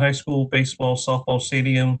Colton High School baseball, softball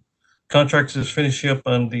stadium. Contractors is finishing up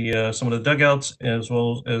on the some of the dugouts, as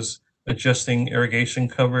well as adjusting irrigation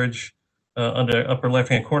coverage. On the upper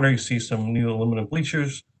left-hand corner, you see some new aluminum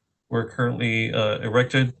bleachers were currently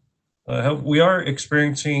erected. We are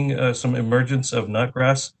experiencing some emergence of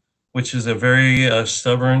nutgrass, which is a very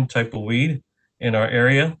stubborn type of weed in our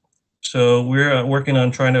area. So we're working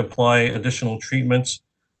on trying to apply additional treatments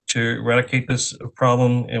to eradicate this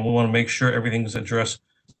problem, and we want to make sure everything's addressed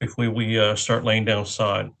before we start laying down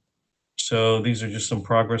sod. So these are just some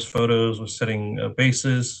progress photos with setting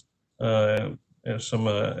bases, some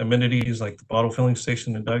amenities like the bottle filling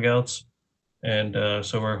station and dugouts. And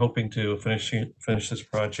so we're hoping to finish this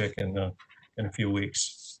project in a few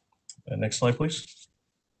weeks. Next slide, please.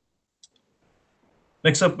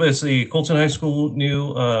 Next up is the Colton High School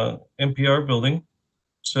new NPR building.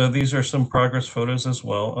 So these are some progress photos as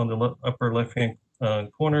well. On the upper left-hand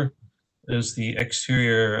corner is the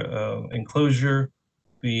exterior enclosure.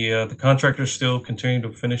 The contractor is still continuing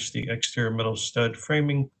to finish the exterior metal stud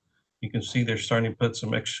framing. You can see they're starting to put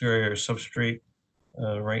some exterior substrate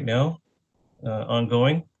right now.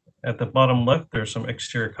 Ongoing. At the bottom left, there's some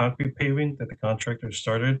exterior concrete paving that the contractor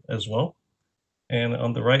started as well. And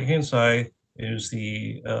on the right-hand side is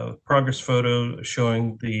the progress photo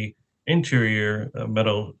showing the interior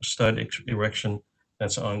metal stud erection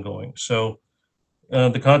that's ongoing. So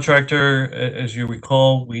the contractor, as you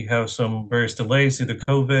recall, we have some various delays due to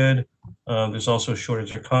COVID. There's also a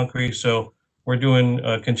shortage of concrete. So we're doing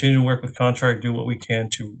continue to work with contract, do what we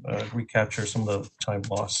can to recapture some of the time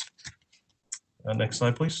lost. Next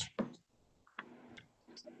slide, please.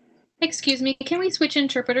 Excuse me, can we switch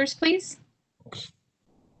interpreters, please?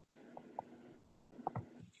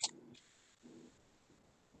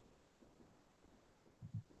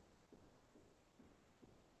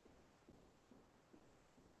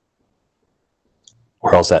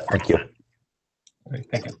 We're all set. Thank you. All right,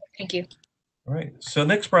 thank you. Thank you. All right, so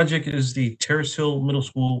next project is the Terrace Hill Middle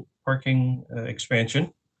School parking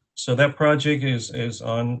expansion. So that project is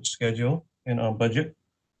on schedule and on budget.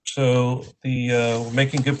 So we're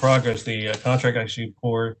making good progress. The contract actually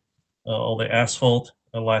poured all the asphalt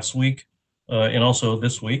last week and also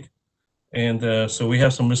this week. And so we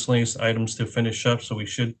have some miscellaneous items to finish up. So we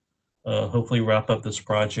should hopefully wrap up this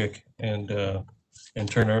project and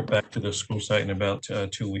turn it back to the school site in about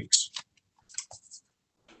 2 weeks.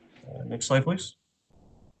 Next slide, please.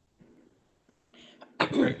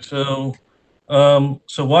 Great. So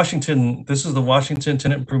Washington, this is the Washington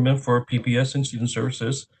tenant improvement for PPS and student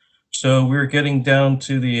services. So we're getting down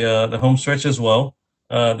to the home stretch as well.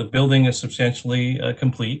 The building is substantially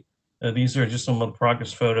complete. These are just some of the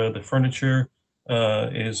progress photo. The furniture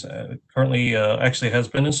is currently actually has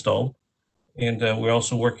been installed. And we're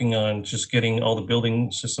also working on just getting all the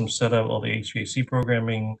building systems set up, all the HVAC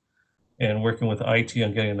programming, and working with IT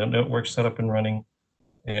on getting the network set up and running,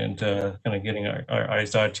 and kind of getting our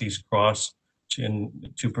I's dotted, T's crossed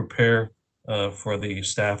to prepare for the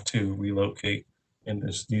staff to relocate in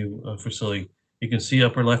this new facility. You can see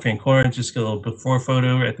upper left-hand corner, just a little before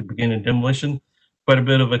photo at the beginning of demolition. Quite a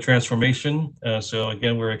bit of a transformation. So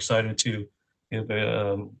again, we're excited to give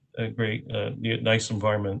a great, nice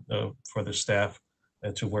environment for the staff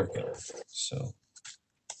to work in. So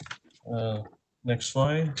next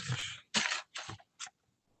slide.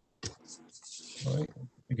 All right,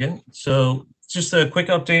 again, so just a quick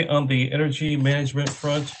update on the energy management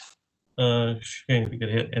front. Shane, if you could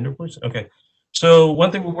hit enter, please. Okay. So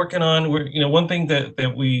one thing we're working on, one thing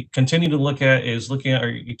that we continue to look at is looking at our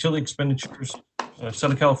utility expenditures.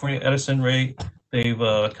 Southern California Edison rate, they've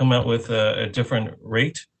come out with a different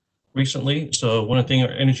rate recently. So one of the things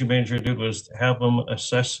our energy manager did was to have them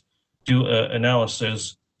do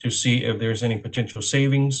analysis to see if there's any potential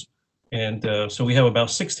savings. And so we have about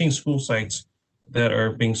 16 school sites that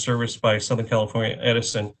are being serviced by Southern California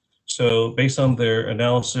Edison. So based on their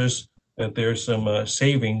analysis, that there's some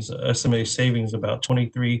savings, estimated savings about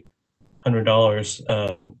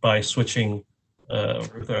 $2,300 by switching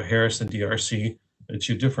with our Harris and DRC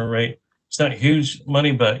to different rate. It's not huge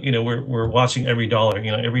money, but we're watching every dollar.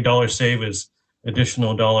 Every dollar save is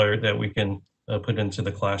additional dollar that we can put into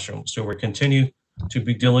the classroom. So we're continue to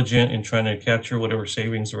be diligent in trying to capture whatever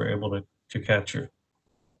savings we're able to capture.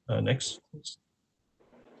 Next, please.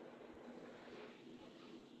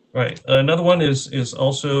 Right. Another one is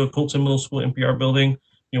also Colton Middle School NPR building.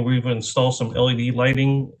 We've installed some LED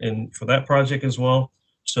lighting for that project as well.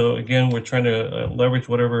 So again, we're trying to leverage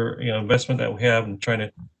whatever investment that we have and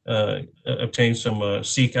trying to obtain some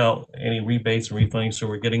seek out any rebates and refunding. So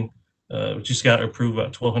we're getting we just got approved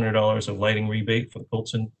about $1,200 of lighting rebate for the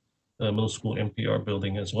Colton Middle School NPR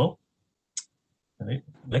building as well. All right.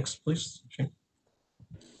 Next, please.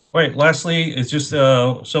 All right, lastly, it's just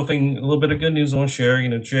something, a little bit of good news I want to share.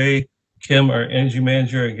 Jay Kim, our energy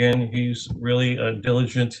manager, again, he's really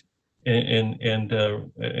diligent in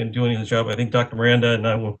doing his job. I think Dr. Miranda and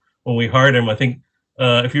I, when we hired him, I think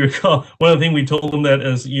if you recall, one of the things we told him that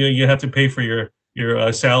is you have to pay for your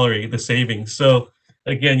salary, the savings. So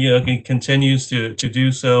again, he continues to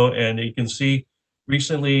do so, and you can see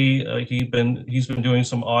recently he's been doing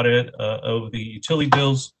some audit of the utility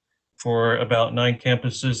bills for about 9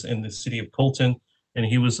 campuses in the city of Colton, and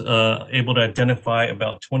he was able to identify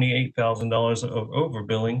about $28,000 of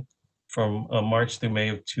overbilling from March through May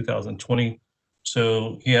of 2020.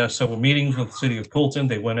 So he has several meetings with the city of Colton.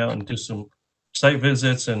 They went out and did some site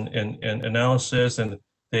visits and analysis, and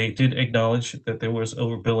they did acknowledge that there was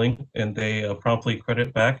overbilling, and they promptly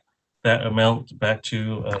credit back that amount back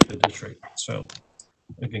to the district. So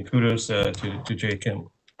again, kudos to Jay Kim.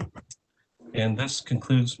 And this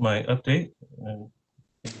concludes my update.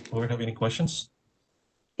 Lord, have any questions?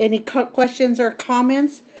 Any questions or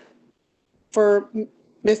comments for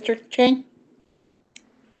Mr. Chang?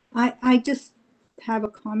 I just have a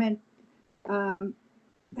comment. I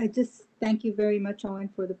just thank you very much, Owen,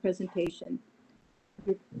 for the presentation.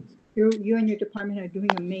 You and your department are doing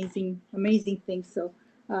amazing things. So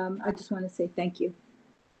I just want to say thank you.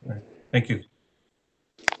 All right. Thank you.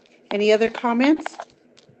 Any other comments?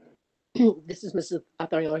 This is Mrs.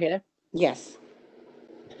 Athario Ojeda. Yes.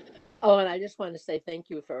 Oh, and I just want to say thank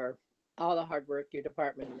you for all the hard work your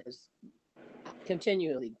department is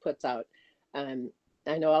continually puts out. I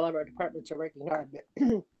know all of our departments are working hard,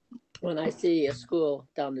 but when I see a school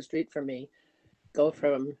down the street from me go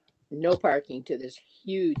from no parking to this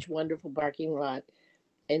huge, wonderful parking lot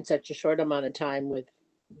in such a short amount of time with,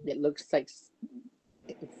 it looks like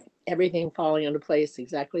everything falling into place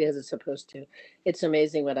exactly as it's supposed to. It's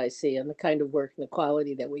amazing what I see and the kind of work and the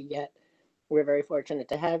quality that we get. We're very fortunate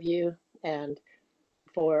to have you. And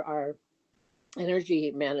for our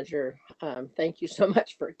energy manager, thank you so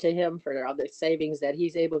much to him for all the savings that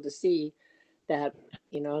he's able to see that,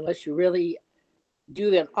 unless you really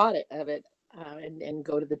do an audit of it and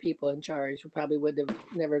go to the people in charge, we probably would have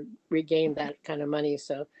never regained that kind of money.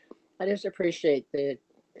 So I just appreciate the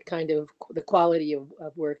quality of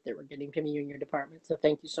work that we're getting from you and your department. So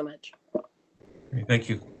thank you so much. Thank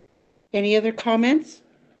you. Any other comments?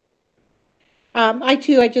 I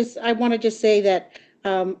want to just say that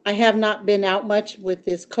I have not been out much with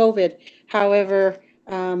this COVID. However,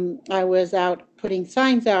 I was out putting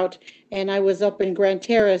signs out, and I was up in Grand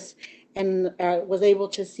Terrace and was able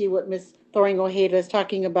to see what Ms. Thoring Ojeda is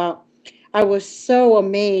talking about. I was so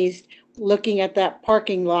amazed looking at that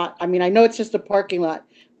parking lot. I mean, I know it's just a parking lot,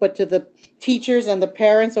 but to the teachers and the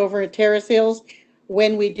parents over at Terrace Hills,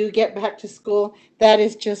 when we do get back to school, that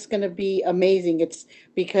is just going to be amazing. It's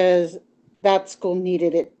because that school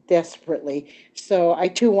needed it desperately. So I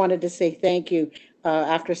too wanted to say thank you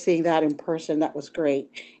after seeing that in person. That was great.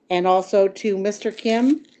 And also to Mr.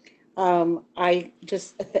 Kim, I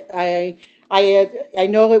just, I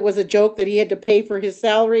know it was a joke that he had to pay for his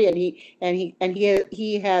salary, and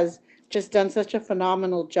he has just done such a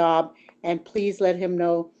phenomenal job. And please let him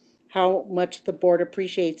know how much the board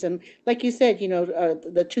appreciates. And like you said,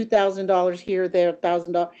 the $2,000 here, there,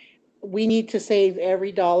 $1,000. We need to save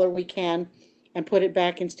every dollar we can and put it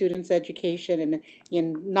back in students' education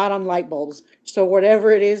and not on light bulbs. So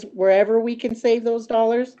whatever it is, wherever we can save those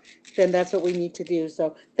dollars, then that's what we need to do.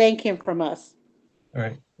 So thank him from us. All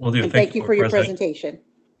right, we'll do. And thank you for your presentation.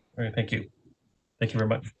 All right, thank you. Thank you very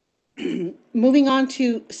much. Moving on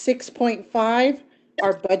to 6.5,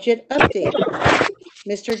 our budget update.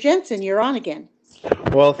 Mr. Jensen, you're on again.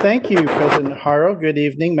 Well, thank you, President Haro. Good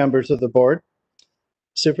evening, members of the board.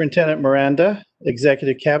 Superintendent Miranda,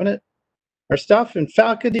 Executive Cabinet, our staff and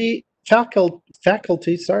faculty,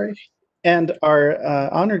 and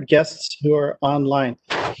our honored guests who are online.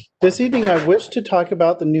 This evening, I wish to talk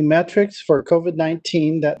about the new metrics for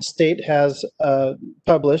COVID-19 that state has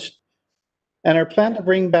published and our plan to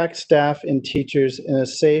bring back staff and teachers in a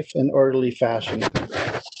safe and orderly fashion.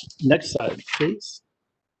 Next slide, please.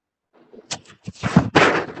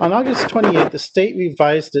 On August 28th, the state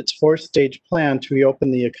revised its 4-stage plan to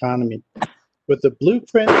reopen the economy with a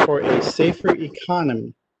blueprint for a safer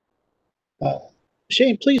economy.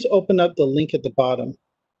 Shane, please open up the link at the bottom.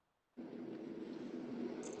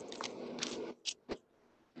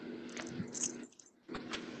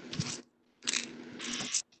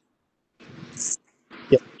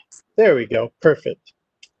 Yeah, there we go, perfect.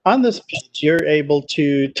 On this page, you're able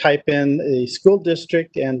to type in a school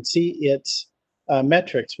district and see its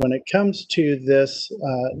metrics when it comes to this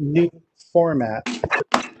new format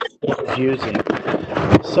it's using.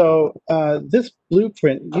 So this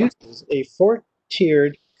blueprint uses a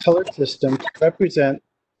 4-tiered color system to represent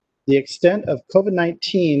the extent of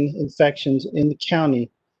COVID-19 infections in the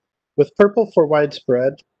county, with purple for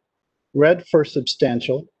widespread, red for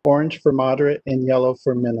substantial, orange for moderate, and yellow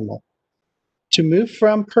for minimal. To move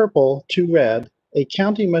from purple to red, a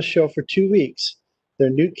county must show for 2 weeks their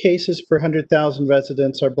new cases per 100,000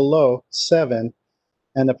 residents are below 7,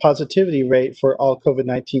 and the positivity rate for all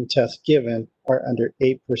COVID-19 tests given are under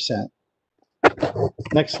 8%.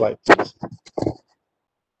 Next slide, please.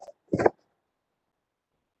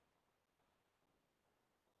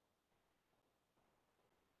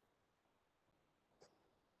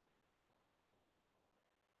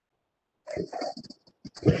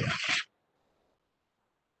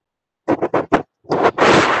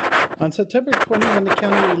 On September 21, the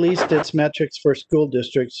county released its metrics for school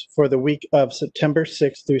districts for the week of September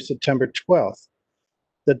 6th through September 12th.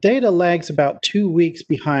 The data lags about 2 weeks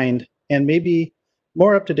behind, and maybe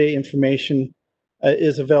more up-to-date information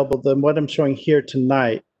is available than what I'm showing here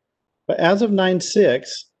tonight. But as of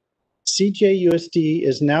 9/6, CJUSD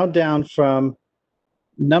is now down from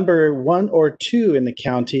number 1 or 2 in the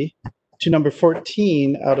county to number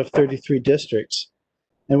 14 out of 33 districts.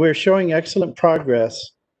 And we're showing excellent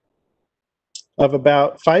progress of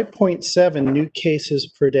about 5.7 new cases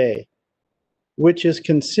per day, which is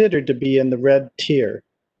considered to be in the red tier.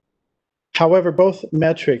 However, both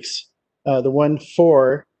metrics, the one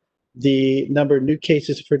for the number of new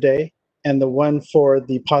cases per day and the one for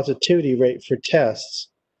the positivity rate for tests,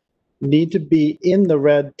 need to be in the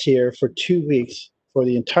red tier for 2 weeks for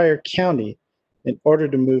the entire county in order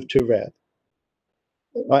to move to red.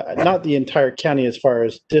 Not the entire county as far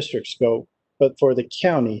as districts go, but for the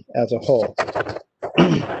county as a whole.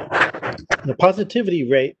 The positivity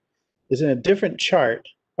rate is in a different chart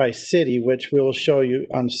by city, which we'll show you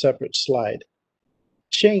on a separate slide.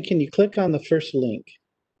 Shane, can you click on the first link?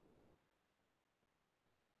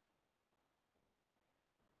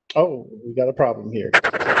 Oh, we got a problem here.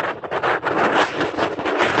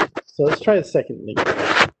 So let's try the second link.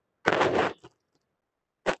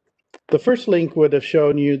 The first link would have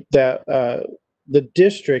shown you that the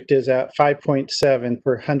district is at 5.7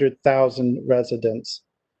 per 100,000 residents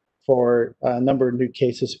for a number of new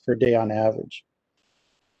cases per day on average.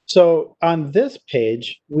 So on this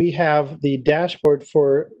page, we have the dashboard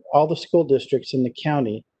for all the school districts in the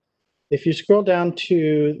county. If you scroll down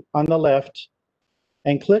to on the left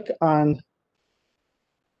and click on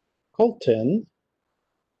Colton,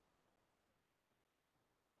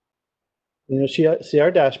 you'll see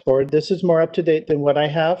our dashboard. This is more up to date than what I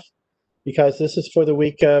have. because this is for the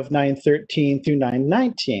week of 9/13 through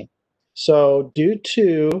 9/19. So due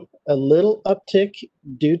to a little uptick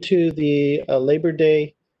due to the Labor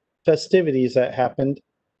Day festivities that happened,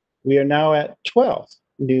 we are now at 12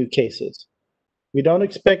 new cases. We don't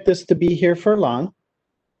expect this to be here for long.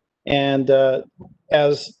 And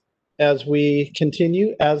as we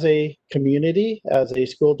continue as a community, as a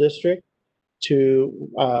school district, to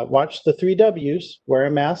watch the 3 W's, wear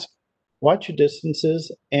a mask, watch your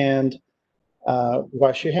distances, and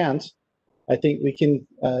wash your hands, I think we can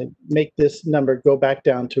make this number go back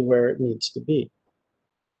down to where it needs to be.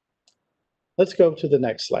 Let's go to the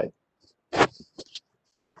next slide.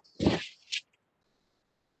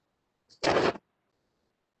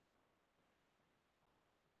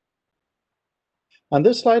 On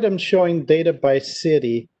this slide, I'm showing data by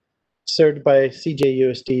city served by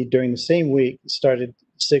CJUSD during the same week, started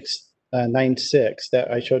 6/9/6 that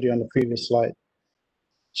I showed you on the previous slide.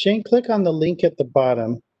 Shane, click on the link at the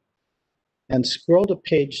bottom and scroll to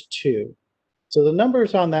page 2. So the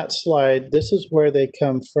numbers on that slide, this is where they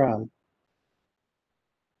come from.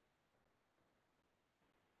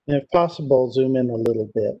 And if possible, zoom in a little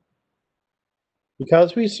bit.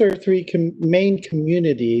 Because we serve 3 main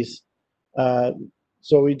communities,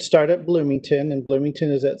 so we'd start at Bloomington, and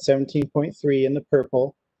Bloomington is at 17.3 in the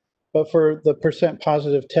purple. But for the percent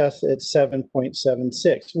positive test, it's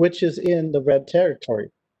 7.76, which is in the red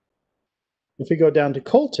territory. If we go down to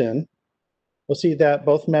Colton, we'll see that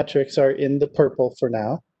both metrics are in the purple for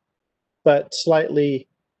now, but slightly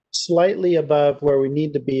above where we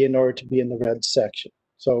need to be in order to be in the red section.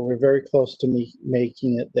 So we're very close to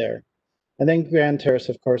making it there. And then Grand Terrace,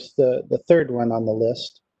 of course, the third one on the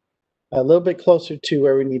list. A little bit closer to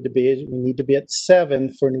where we need to be. We need to be at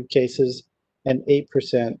 7 for new cases and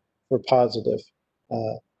 8% for positive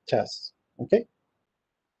tests. Okay,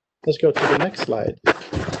 let's go to the next slide.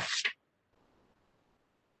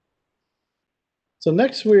 So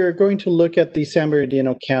next we're going to look at the San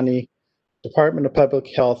Bernardino County Department of Public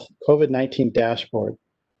Health COVID-19 dashboard.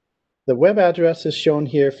 The web address is shown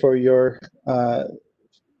here for your,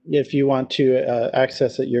 if you want to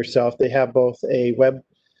access it yourself. They have both a web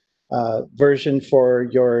version for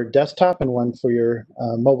your desktop and one for your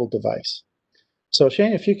mobile device. So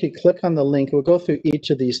Shane, if you could click on the link, we'll go through each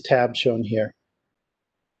of these tabs shown here.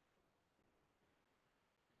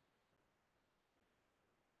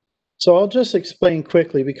 So I'll just explain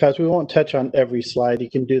quickly because we won't touch on every slide. You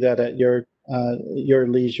can do that at your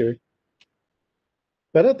leisure.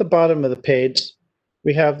 But at the bottom of the page,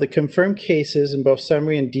 we have the confirmed cases in both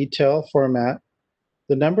summary and detail format,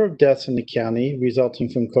 the number of deaths in the county resulting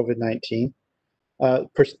from COVID-19,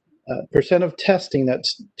 percent of testing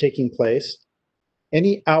that's taking place,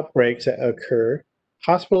 any outbreaks that occur,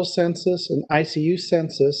 hospital census and ICU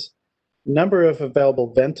census, number of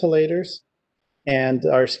available ventilators, and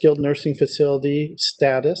our skilled nursing facility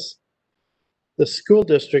status. The school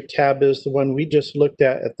district tab is the one we just looked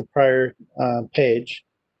at the prior page.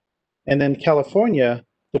 And then California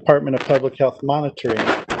Department of Public Health monitoring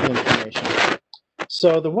information.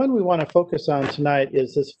 So the one we want to focus on tonight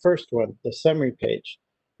is this first one, the summary page.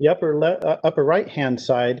 The upper right-hand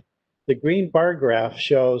side, the green bar graph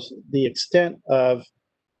shows the extent of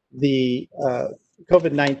the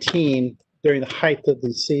COVID-19 during the height of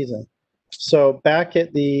the season. So back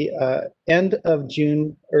at the end of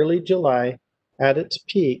June, early July, at its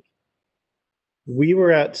peak, we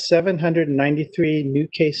were at 793 new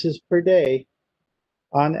cases per day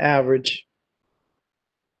on average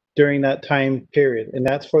during that time period, and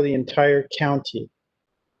that's for the entire county.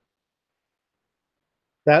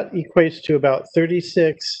 That equates to about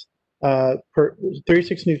 36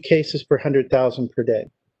 new cases per 100,000 per day.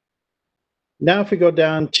 Now, if we go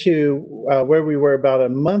down to where we were about a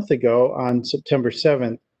month ago on September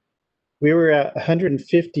 7th, we were at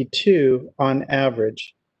 152 on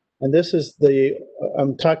average. And this is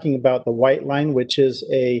I'm talking about the white line, which is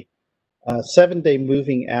a 7-day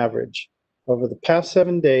moving average. Over the past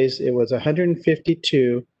 7 days, it was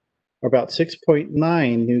 152, or about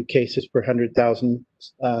 6.9 new cases per 100,000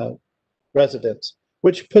 residents,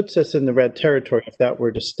 which puts us in the red territory if that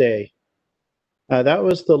were to stay. That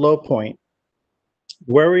was the low point.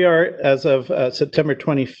 Where we are as of September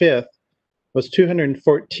 25th was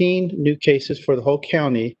 214 new cases for the whole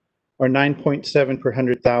county, or 9.7 per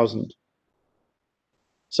 100,000.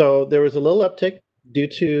 So there was a little uptick due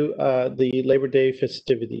to the Labor Day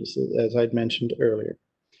festivities, as I'd mentioned earlier.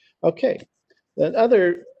 Okay, the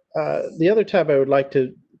other tab I would like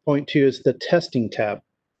to point to is the testing tab.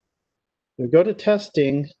 We go to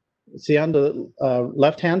testing, see on the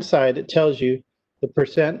left-hand side, it tells you the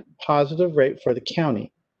percent positive rate for the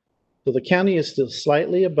county. So the county is still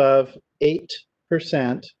slightly above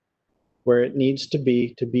 8% where it needs to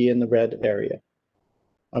be in the red area.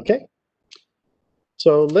 Okay,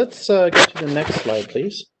 so let's go to the next slide,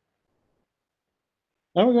 please.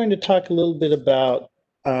 Now we're going to talk a little bit about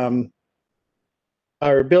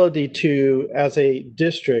our ability to, as a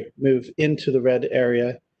district, move into the red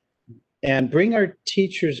area and bring our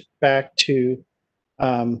teachers back to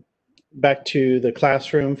the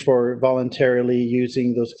classroom for voluntarily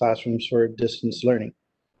using those classrooms for distance learning.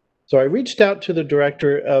 So I reached out to the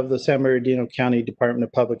director of the San Bernardino County Department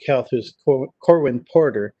of Public Health, who's Corwin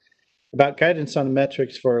Porter, about guidance on the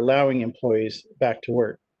metrics for allowing employees back to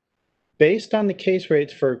work. Based on the case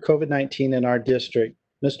rates for COVID-19 in our district,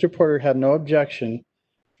 Mr. Porter had no objection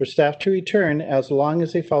for staff to return as long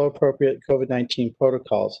as they follow appropriate COVID-19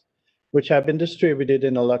 protocols, which have been distributed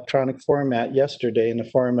in electronic format yesterday in the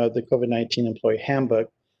form of the COVID-19 Employee Handbook,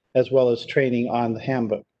 as well as training on the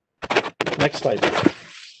handbook. Next slide, please.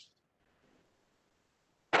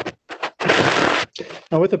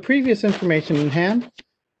 Now, with the previous information in hand,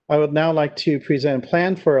 I would now like to present a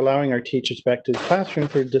plan for allowing our teachers back to the classroom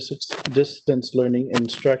for distance learning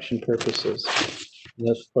instruction purposes. And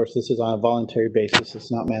of course, this is on a voluntary basis.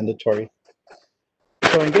 It's not mandatory.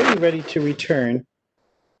 So in getting ready to return,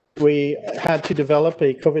 we had to develop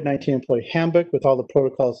a COVID-19 employee handbook with all the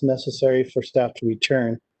protocols necessary for staff to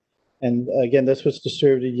return. And again, this was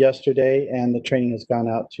distributed yesterday, and the training has gone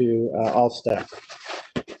out to all staff.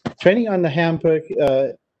 Training on the handbook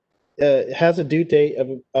has a due date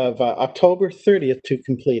of October 30th to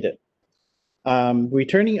complete it.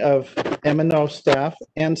 Returning of M&O staff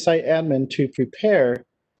and site admin to prepare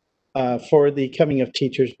for the coming of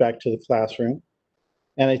teachers back to the classroom.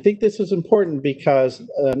 And I think this is important because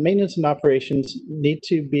maintenance and operations need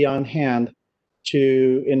to be on hand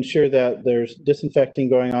to ensure that there's disinfecting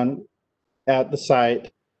going on at the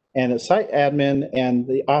site, and the site admin and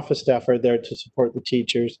the office staff are there to support the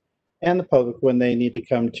teachers and the public when they need to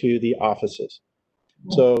come to the offices.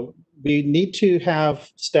 So we need to have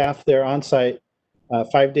staff there on site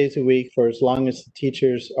 5 days a week for as long as the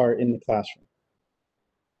teachers are in the classroom.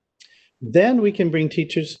 Then we can bring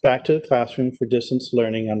teachers back to the classroom for distance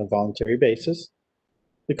learning on a voluntary basis.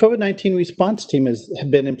 The COVID-19 response team has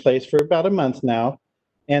been in place for about a month now,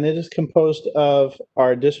 and it is composed of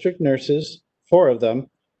our district nurses, 4 of them,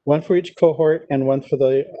 1 for each cohort and 1 for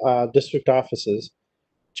the district offices,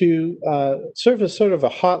 to serve as sort of a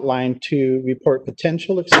hotline to report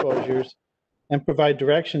potential exposures and provide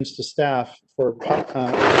directions to staff for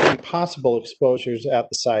possible exposures at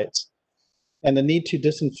the sites and the need to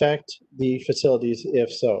disinfect the facilities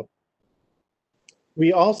if so.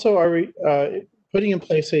 We also are putting in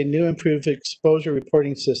place a new improved exposure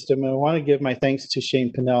reporting system, and I want to give my thanks to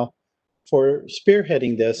Shane Pinnell for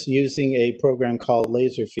spearheading this using a program called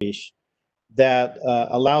Laserfish that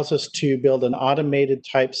allows us to build an automated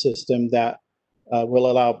type system that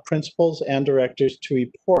will allow principals and directors to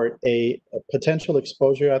report a potential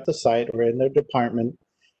exposure at the site or in their department.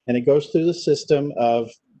 And it goes through the system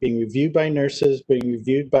of being reviewed by nurses, being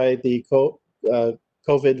reviewed by the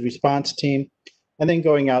COVID response team, and then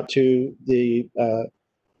going out to the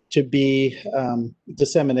to be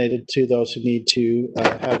disseminated to those who need to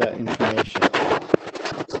have that information.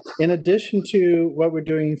 In addition to what we're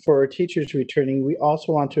doing for teachers returning, we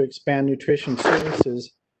also want to expand nutrition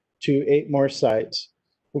services to 8 more sites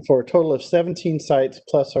for a total of 17 sites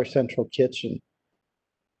plus our central kitchen.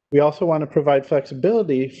 We also want to provide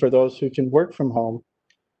flexibility for those who can work from home.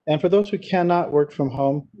 And for those who cannot work from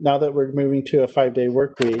home, now that we're moving to a 5-day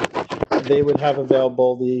work week, they would have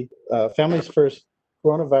available the Families First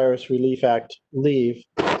Coronavirus Relief Act leave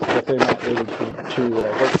if they're not able to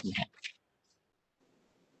work from home.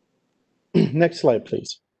 Next slide,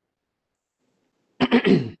 please.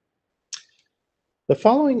 The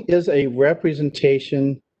following is a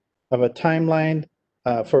representation of a timeline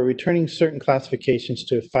for returning certain classifications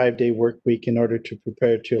to a 5-day work week in order to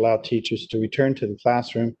prepare to allow teachers to return to the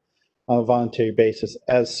classroom on a voluntary basis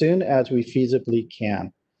as soon as we feasibly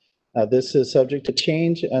can. This is subject to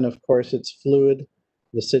change, and of course it's fluid.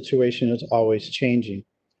 The situation is always changing.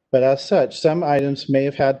 But as such, some items may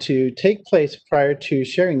have had to take place prior to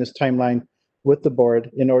sharing this timeline with the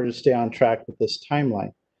board in order to stay on track with this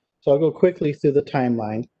timeline. So I'll go quickly through the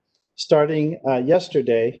timeline. Starting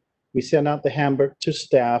yesterday, we sent out the handbook to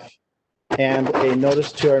staff and a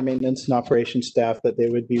notice to our maintenance and operations staff that they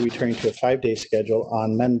would be returning to a 5-day schedule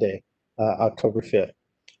on Monday, October 5th.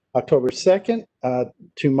 October 2nd,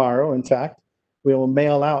 tomorrow, in fact, we will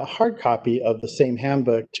mail out a hard copy of the same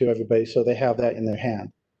handbook to everybody so they have that in their hand.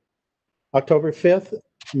 October 5th,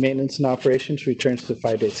 maintenance and operations returns to the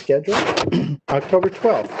 5-day schedule. October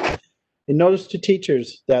 12th, A notice to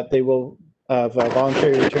teachers that they will of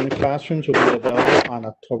voluntary return to classrooms will be available on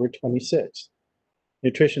October 26th.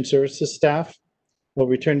 Nutrition services staff will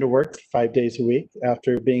return to work 5 days a week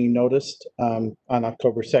after being noticed on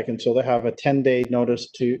October 2nd. So they have a 10-day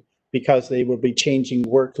notice because they will be changing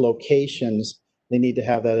work locations. They need to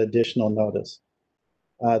have that additional notice.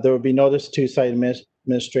 There will be notice to site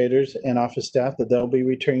administrators and office staff that they'll be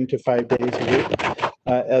returning to 5 days a week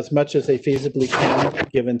as much as they feasibly can,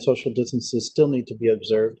 given social distances still need to be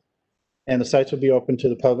observed. And the sites will be open to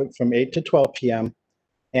the public from 8 to 12 p.m.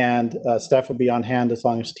 and staff will be on hand as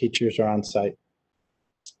long as teachers are on site.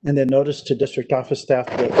 And then notice to district office staff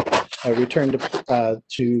that return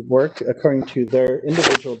to work according to their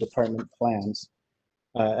individual department plans,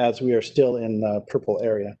 as we are still in the purple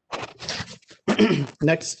area.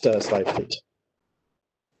 Next slide, please.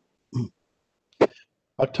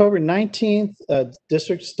 October 19th,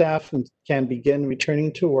 district staff can begin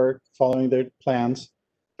returning to work following their plans.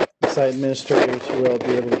 Site administrators will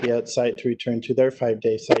be able to be at site to return to their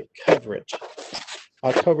 5-day site coverage.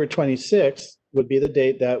 October 26th would be the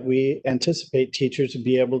date that we anticipate teachers to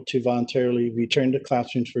be able to voluntarily return to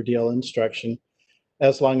classrooms for DL instruction,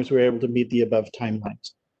 as long as we're able to meet the above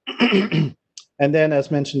timelines. And then, as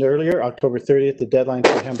mentioned earlier, October 30th, the deadline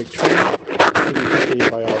for handbook training to be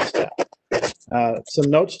completed by all staff. Some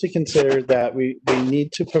notes to consider that we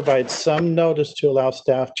need to provide some notice to allow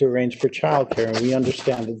staff to arrange for childcare, and we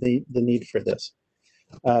understand the need for this.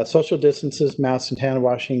 Social distances, masks, and hand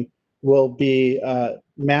washing will be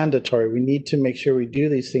mandatory. We need to make sure we do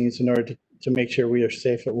these things in order to make sure we are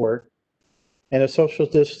safe at work. And if social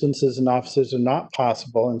distances in offices are not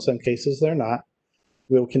possible, in some cases they're not,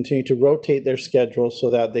 we'll continue to rotate their schedules so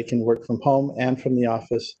that they can work from home and from the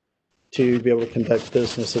office to be able to conduct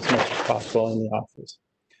business as much as possible in the office.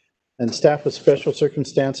 And staff with special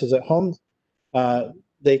circumstances at home,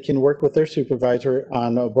 they can work with their supervisor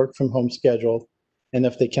on a work from home schedule. And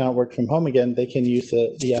if they cannot work from home again, they can use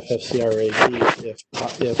the FFCRA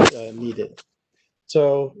if needed.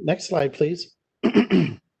 So next slide, please.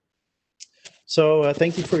 So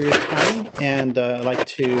thank you for your time. And I'd like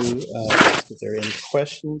to ask if there are any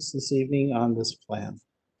questions this evening on this plan.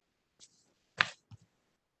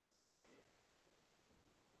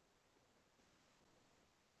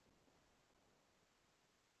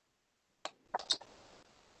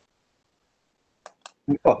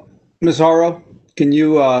 Ms. Haro, can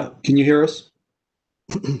you hear us?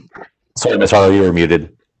 Sorry, Ms. Harlow, you were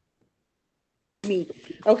muted. Me.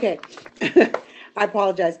 Okay. I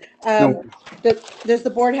apologize. No. Does the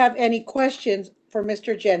board have any questions for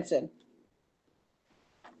Mr. Jensen?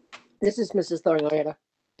 This is Mrs. Thornhill.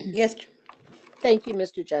 Yes. Thank you,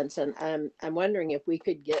 Mr. Jensen. I'm wondering if we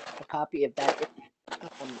could get a copy of that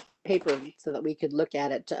paper so that we could look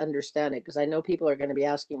at it to understand it, because I know people are going to be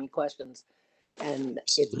asking me questions and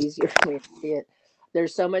it's easier for me to see it.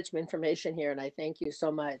 There's so much information here, and I thank you so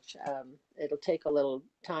much. It'll take a little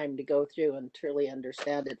time to go through and truly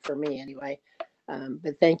understand it for me anyway.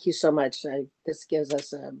 But thank you so much. This gives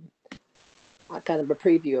us a kind of a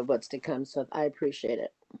preview of what's to come, so I appreciate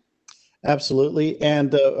it. Absolutely.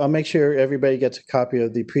 And I'll make sure everybody gets a copy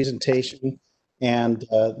of the presentation and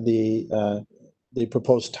the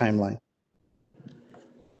proposed timeline.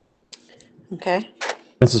 Okay.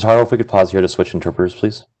 Mrs. Harlow, if we could pause here to switch interpreters,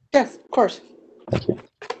 please. Yes, of course. Thank you.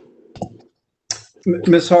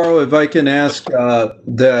 Ms. Haro, if I can ask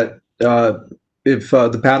that if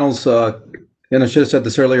the panels, and I should have said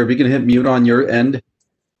this earlier, if you can hit mute on your end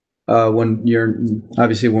when you're,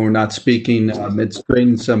 obviously when we're not speaking, it's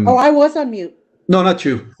creating some. Oh, I was on mute. No, not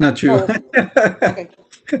you, not you. Oh, okay.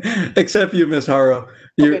 Except you, Ms. Haro.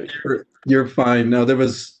 You're fine. No, there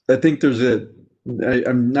was, I think there's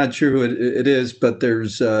I'm not sure who it is, but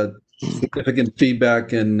there's significant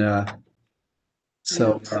feedback and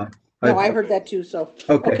so. No, I heard that too, so.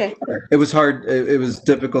 Okay. It was hard. It was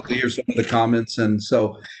difficult to hear some of the comments. And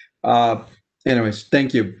so, anyways,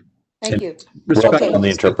 thank you. Thank you. Respect on the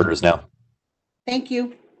interpreters now. Thank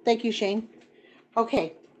you. Thank you, Shane.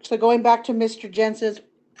 Okay, so going back to Mr. Jensen's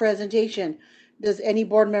presentation, does any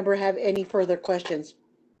board member have any further questions?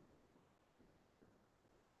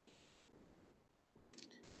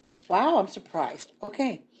 Wow, I'm surprised.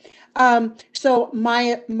 Okay. So and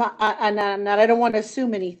I don't want to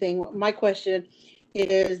assume anything. My question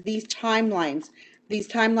is these timelines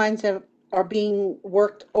are being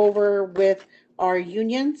worked over with our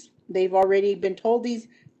unions. They've already been told the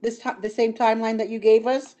same timeline that you gave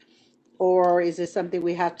us, or is this something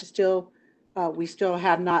we have to we still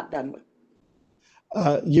have not done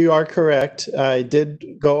with? You are correct. I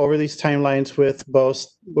did go over these timelines with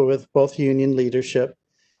both union leadership.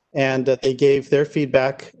 and they gave their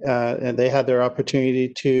feedback, and they had their opportunity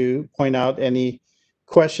to point out any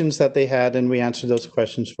questions that they had, and we answered those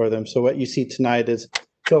questions for them. So what you see tonight is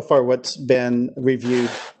so far what's been reviewed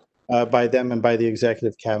by them and by the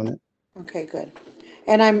executive cabinet. Okay, good.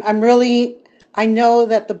 And I'm really, I know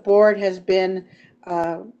that the board has been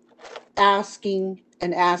asking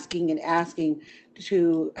and asking and asking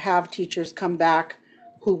to have teachers come back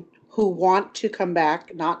who want to come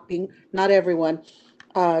back, not everyone,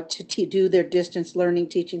 to do their distance learning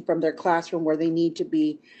teaching from their classroom where they need to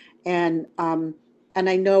be. And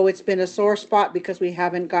I know it's been a sore spot because we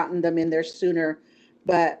haven't gotten them in there sooner,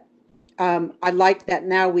 but I like that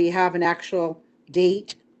now we have an actual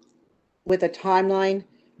date with a timeline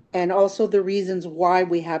and also the reasons why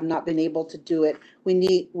we have not been able to do it.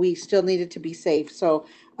 We still needed to be safe. So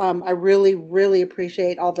I really, really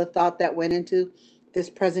appreciate all the thought that went into this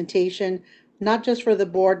presentation, not just for the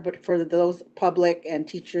board, but for those public and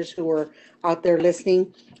teachers who are out there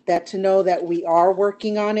listening, that to know that we are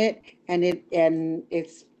working on it and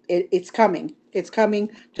it's coming. It's coming.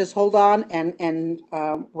 Just hold on and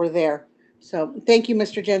we're there. So thank you,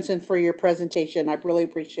 Mr. Jensen, for your presentation. I really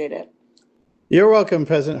appreciate it. You're welcome,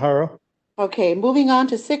 President Haro. Okay, moving on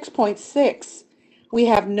to 6.6. We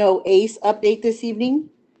have no ACE update this evening.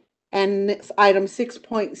 And item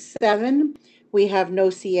 6.7, we have no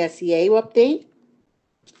CSEA update.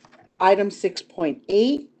 Item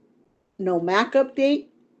 6.8, no MAC update.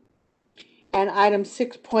 And item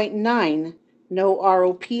 6.9, no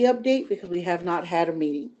ROP update because we have not had a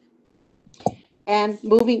meeting. And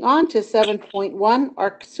moving on to 7.1,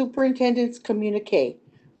 our superintendent's communique.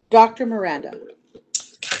 Dr. Miranda.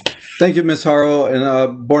 Thank you, Ms. Haro,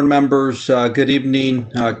 and board members. Good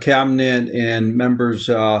evening, cabinet and members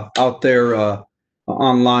out there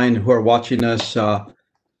online who are watching us.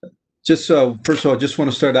 First of all, I just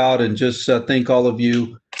want to start out and just thank all of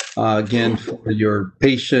you again for your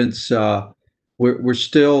patience. We're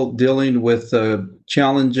still dealing with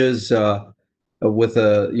challenges with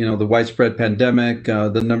the widespread pandemic.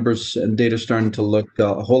 The numbers and data starting to look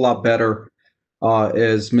a whole lot better,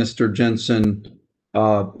 as Mr. Jensen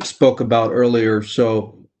spoke about earlier.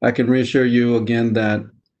 So I can reassure you again that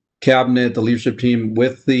cabinet, the leadership team,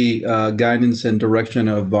 with the guidance and direction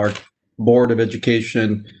of our Board of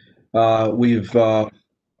Education, we've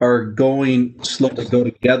are going slow to go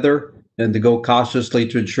together and to go cautiously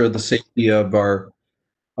to ensure the safety of our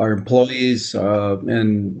employees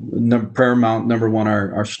and paramount number one,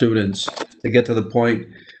 our students. To get to the point,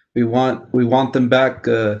 we want them back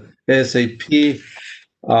ASAP.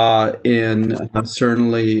 And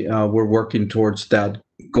certainly we're working towards that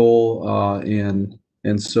goal.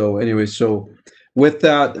 And so anyway, so with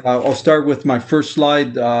that, I'll start with my first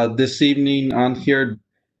slide this evening on here.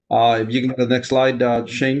 If you can go to the next slide,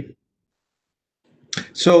 Shane.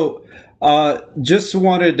 So just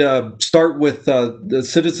wanted to start with the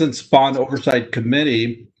Citizens Bond Oversight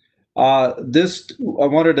Committee. I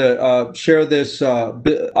wanted to share this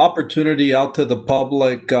opportunity out to the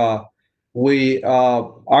public. We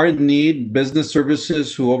are in need, business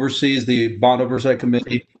services who oversees the Bond Oversight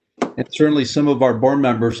Committee, and certainly some of our board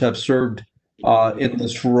members have served in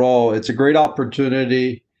this role. It's a great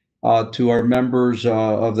opportunity to our members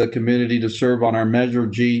of the community to serve on our Measure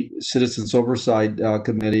G Citizens Oversight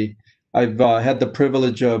Committee. I've had the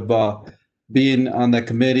privilege of being on that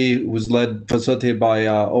committee. It was facilitated by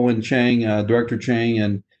Owen Chang, Director Chang,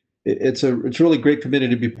 and it's a really great committee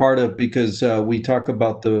to be part of because we talk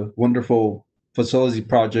about the wonderful facility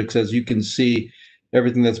projects, as you can see,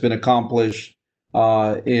 everything that's been accomplished.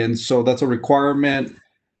 And so that's a requirement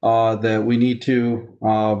that we need to,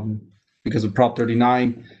 because of Prop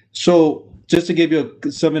 39. So just to give you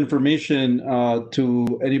some information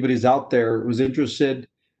to anybody's out there who's interested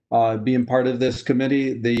being part of this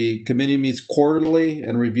committee, the committee meets quarterly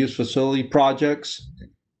and reviews facility projects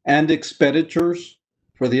and expenditures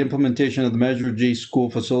for the implementation of the Measure G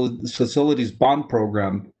school facilities bond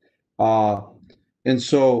program. And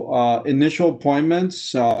so initial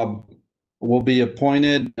appointments will be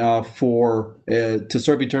appointed to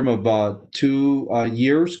serve a term of 2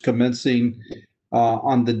 years, commencing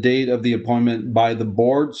on the date of the appointment by the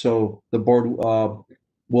board. So the board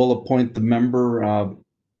will appoint the member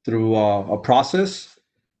through a process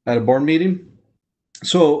at a board meeting.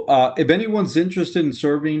 So if anyone's interested in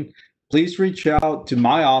serving, please reach out to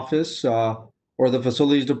my office or the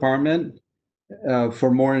facilities department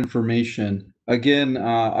for more information. Again,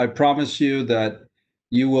 I promise you that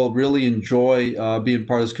you will really enjoy being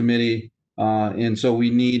part of this committee. And so we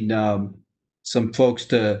need some folks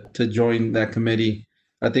to join that committee.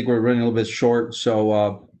 I think we're running a little bit short,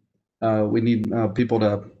 so we need people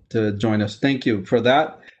to join us. Thank you for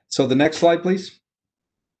that. So the next slide, please.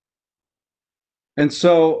 And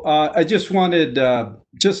so I just wanted,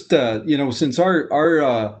 since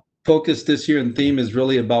our focus this year and theme is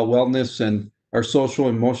really about wellness and our social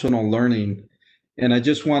emotional learning, and I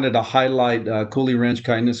just wanted to highlight Cooley Ranch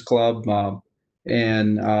Kindness Club.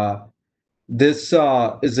 And This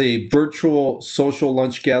is a virtual social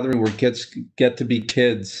lunch gathering where kids get to be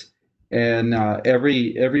kids. And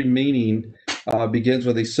every meeting begins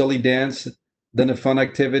with a silly dance, then a fun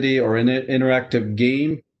activity or an interactive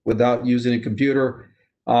game without using a computer.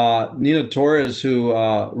 Nina Torres, who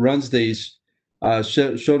runs these,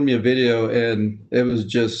 showed me a video, and it was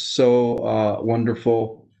just so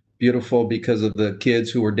wonderful, beautiful because of the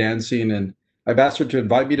kids who were dancing. And I've asked her to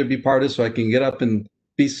invite me to be part of it so I can get up and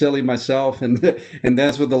be silly myself and and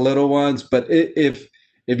dance with the little ones. But if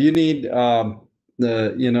you need to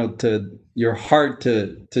your heart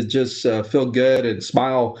to just feel good and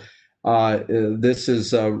smile, this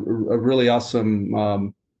is a really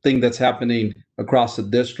awesome thing that's happening across the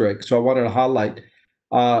district. So I wanted to highlight.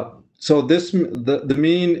 So the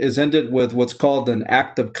meeting is ended with what's called an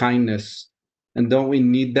act of kindness, and don't we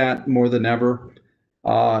need that more than ever?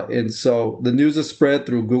 And so the news is spread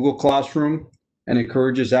through Google Classroom and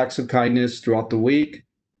encourages acts of kindness throughout the week.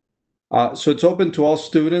 So it's open to all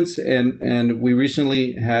students, and we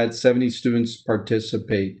recently had 70 students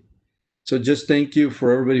participate. So just thank you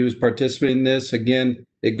for everybody who's participating in this. Again,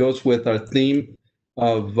 it goes with our theme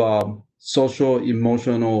of social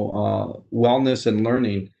emotional wellness and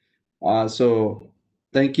learning. So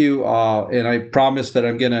thank you, and I promise that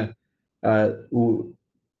I'm gonna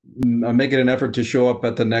make it an effort to show up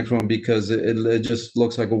at the next one because it just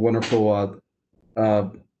looks like a wonderful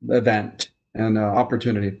event and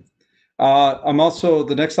opportunity. I'm also,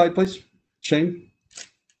 the next slide, please, Shane.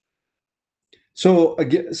 So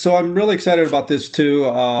again, so I'm really excited about this too.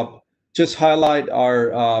 Just highlight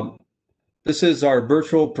our, this is our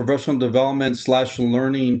virtual professional development /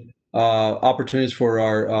 learning opportunities for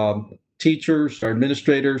our teachers, our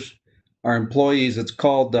administrators, our employees. It's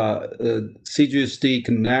called CJUSD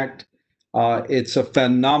Connect. It's a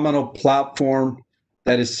phenomenal platform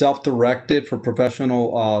that is self-directed for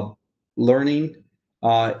professional learning.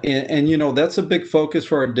 And that's a big focus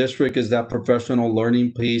for our district, is that professional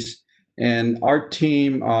learning piece. And our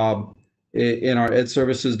team in our Ed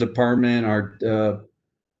Services department, our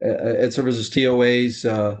Ed Services TOAs,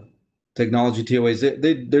 technology TOAs,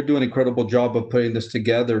 they're doing an incredible job of putting this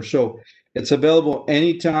together. So it's available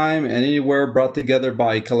anytime and anywhere, brought together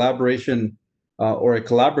by collaboration or a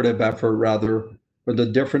collaborative effort, rather, for the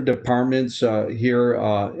different departments here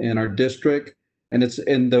in our district. And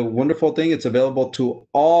the wonderful thing, it's available to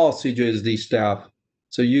all CJSD staff.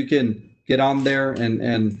 So you can get on there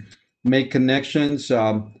and make connections.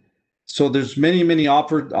 So there's many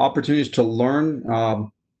opportunities to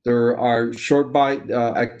learn. There are short bite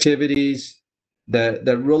activities that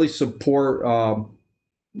really support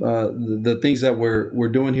the things that we're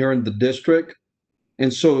doing here in the district.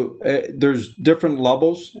 And so there's different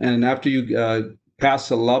levels, and after you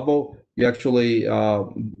pass a level, you actually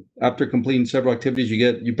after completing several activities,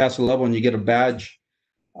 you pass a level and you get a badge.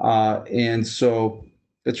 And so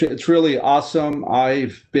it's really awesome.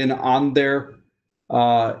 I've been on there.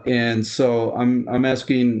 And so I'm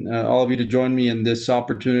asking all of you to join me in this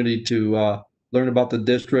opportunity to learn about the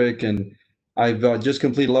district. And I've just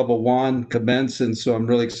completed level 1 commence, and so I'm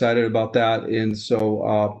really excited about that. And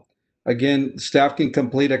so again, staff can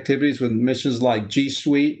complete activities with missions like G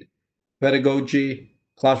Suite, pedagogy,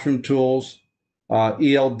 classroom tools,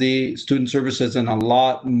 ELD, student services, and a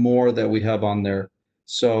lot more that we have on there.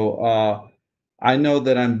 So I know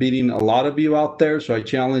that I'm beating a lot of you out there, so I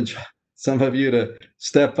challenge some of you to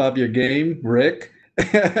step up your game, Rick,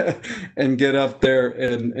 and get up there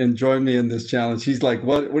and join me in this challenge. He's like,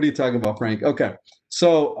 what are you talking about, Frank? Okay,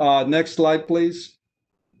 so next slide, please.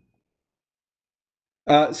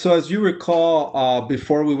 So as you recall,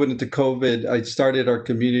 before we went into COVID, I started our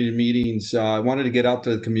community meetings. I wanted to get out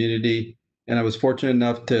to the community, and I was fortunate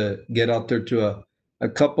enough to get out there to a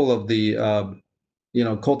couple of the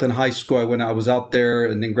Colton High School. I was out there,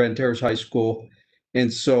 and then Grand Terrace High School.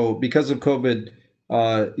 And so because of COVID,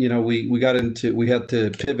 we had to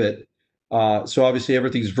pivot. So obviously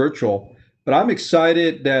everything's virtual, but I'm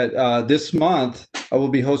excited that this month I will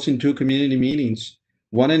be hosting 2 community meetings,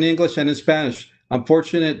 one in English and in Spanish. I'm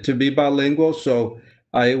fortunate to be bilingual, so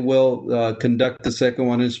I will conduct the second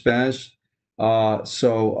one in Spanish.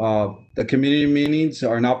 So the community meetings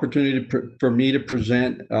are an opportunity for me to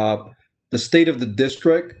present the state of the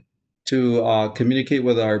district, to communicate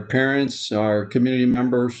with our parents, our community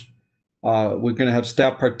members. We're going to have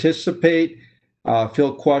staff participate,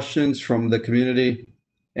 field questions from the community.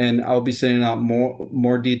 and I'll be sending out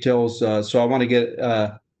more details. So I want to get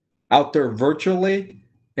out there virtually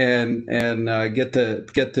and get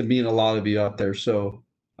to meet a lot of you out there. So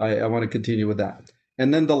I want to continue with that.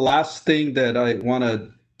 And then the last thing that I want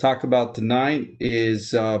to talk about tonight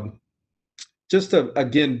is just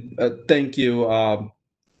again thank you.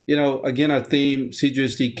 Again, our theme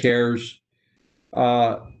CJUSD cares.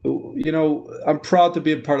 I'm proud to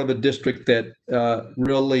be a part of a district that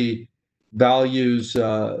really values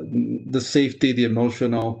the safety, the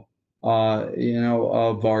emotional,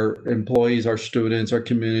 of our employees, our students, our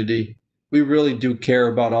community. We really do care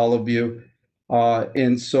about all of you.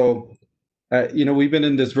 And so, we've been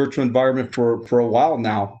in this virtual environment for a while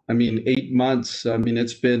now. I mean, 8 months. I mean,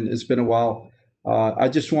 it's been a while. I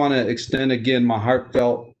just want to extend again my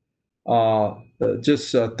heartfelt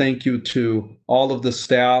thank you to all of the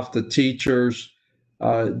staff, the teachers.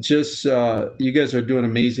 You guys are doing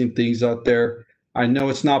amazing things out there. I know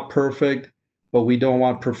it's not perfect, but we don't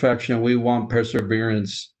want perfection. We want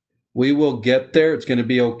perseverance. We will get there. It's going to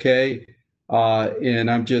be okay. And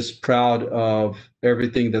I'm just proud of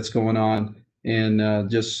everything that's going on. And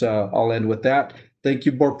I'll end with that. Thank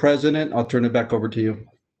you, Board President. I'll turn it back over to you.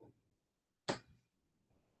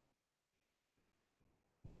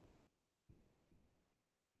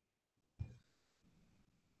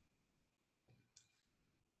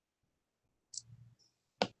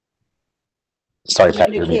 Sorry,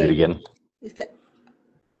 Pat, you're muted again.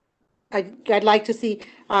 I'd like to see,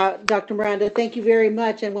 Dr. Miranda, thank you very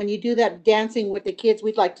much. And when you do that dancing with the kids,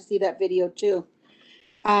 we'd like to see that video too.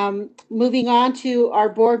 Moving on to our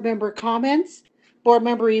board member comments. Board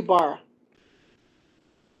Member Ibarra.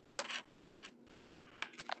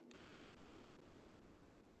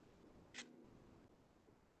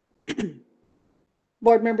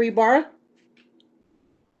 Board Member Ibarra.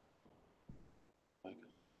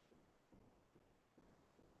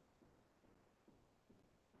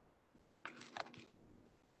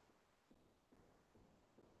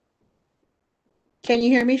 Can you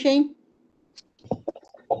hear me, Shane?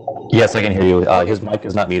 Yes, I can hear you. His mic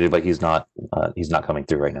is not muted, but he's not coming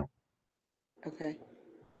through right now. Okay.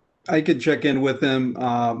 I could check in with him.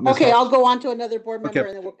 Okay, I'll go on to another board member,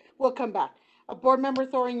 Okay. and then we'll come back. Board Member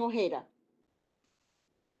Thoring Ojeda.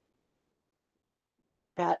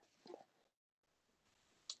 Pat?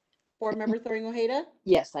 Board Member Thoring Ojeda?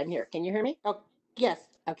 Yes, I'm here. Can you hear me? Oh, yes.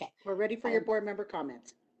 Okay. We're ready for your board member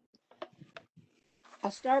comments.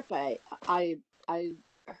 I'll start by, I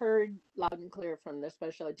heard loud and clear from the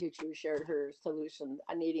special ed teacher who shared her solution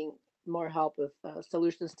on needing more help with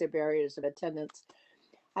solutions to barriers of attendance.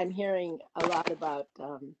 I'm hearing a lot about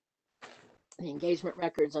the engagement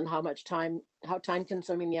records and how time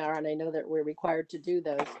consuming they are, and I know that we're required to do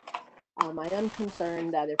those. I am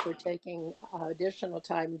concerned that if we're taking additional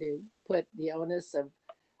time to put the onus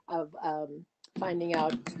of finding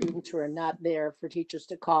out students who are not there for teachers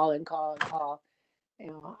to call,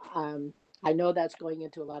 I know that's going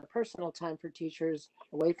into a lot of personal time for teachers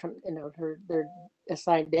away from their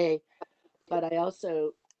assigned day, but I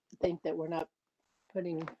also think that we're not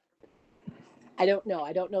putting. I don't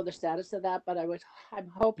know the status of that, but I'm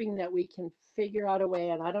hoping that we can figure out a way,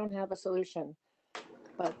 and I don't have a solution,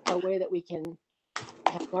 but a way that we can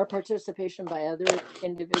have more participation by other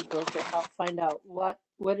individuals to help find out what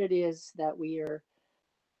it is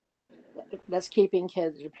that's keeping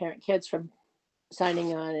kids from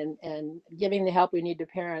signing on and giving the help we need to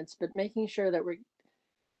parents, but making sure that we're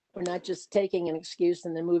not just taking an excuse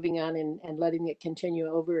and then moving on and letting it continue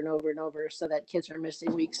over and over and over so that kids are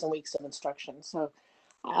missing weeks and weeks of instruction. So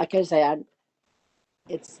like I say,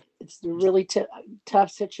 it's a really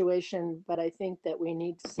tough situation, but I think that we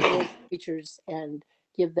need to support teachers and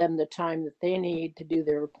give them the time that they need to do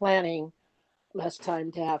their planning, less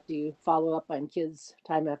time to have to follow up on kids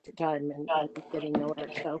time after time and getting nowhere.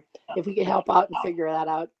 So if we could help out and figure that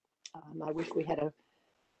out, I wish we had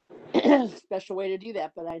a special way to do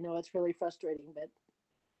that, but I know it's really frustrating. But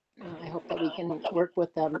I hope that we can work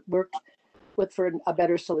with for a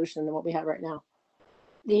better solution than what we have right now.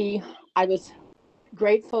 I was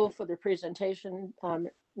grateful for the presentation,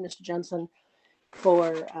 Mr. Jensen,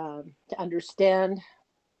 to understand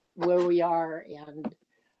where we are and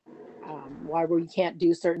why we can't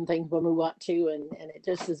do certain things when we want to, and it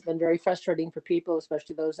just has been very frustrating for people,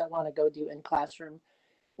 especially those that want to go do in classroom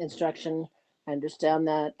instruction. I understand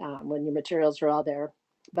that when your materials are all there,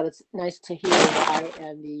 but it's nice to hear why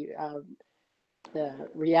and the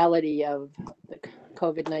reality of the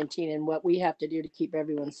COVID-19 and what we have to do to keep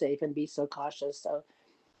everyone safe and be so cautious. So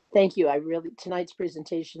thank you. Tonight's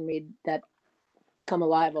presentation made that come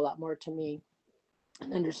alive a lot more to me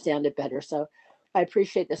and understand it better. So I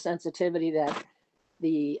appreciate the sensitivity that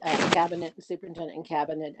the cabinet, the superintendent and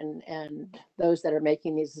cabinet, and those that are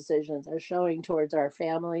making these decisions are showing towards our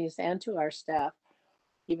families and to our staff.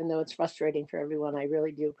 Even though it's frustrating for everyone, I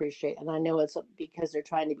really do appreciate, and I know it's because they're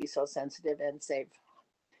trying to be so sensitive and safe.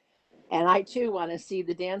 And I too want to see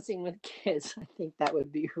the dancing with kids. I think that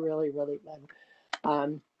would be really, really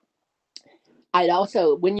fun. I'd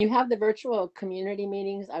also, when you have the virtual community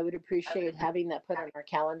meetings, I would appreciate having that put on our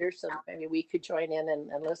calendar so maybe we could join in and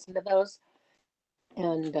listen to those.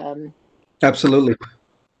 And Absolutely.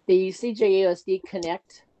 the CJUSD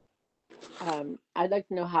Connect, I'd like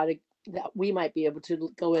to know how to, that we might be able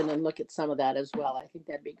to go in and look at some of that as well. I think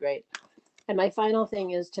that'd be great. And my final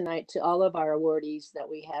thing is tonight to all of our awardees that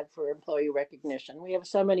we had for employee recognition. We have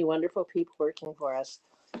so many wonderful people working for us.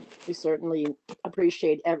 We certainly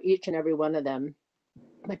appreciate each and every one of them.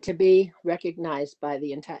 But to be recognized by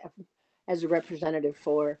the entire, as a representative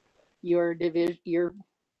for your division, your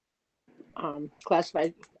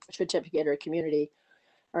classified certificate or community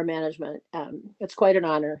or management, it's quite an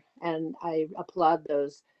honor, and I applaud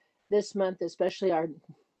those. This month, especially our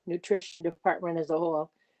nutrition department as a whole,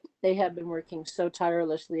 they have been working so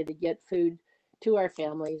tirelessly to get food to our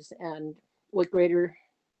families, and what greater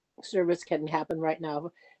service can happen right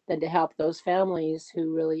now than to help those families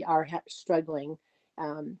who really are struggling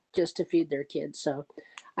just to feed their kids. So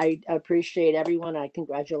I appreciate everyone. I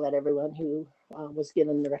congratulate everyone who was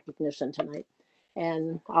given the recognition tonight.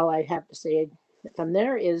 And all I have to say from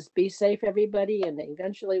there is be safe, everybody, and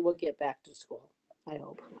eventually we'll get back to school, I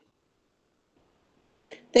hope.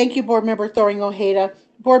 Thank you, Board Member Thoring Ojeda.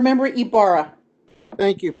 Board Member Ibarra.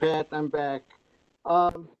 Thank you, Pat. I'm back.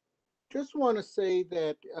 Just want to say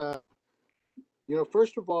that,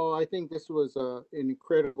 first of all, I think this was an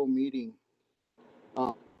incredible meeting.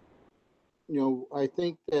 I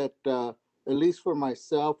think that at least for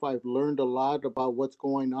myself, I've learned a lot about what's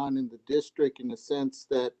going on in the district, in the sense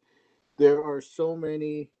that there are so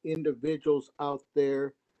many individuals out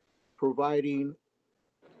there providing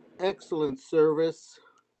excellent service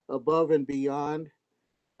above and beyond.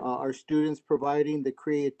 Our students providing the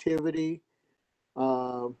creativity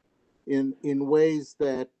in ways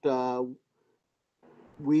that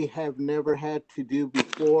we have never had to do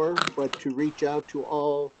before, but to reach out to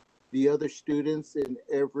all the other students in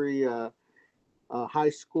every high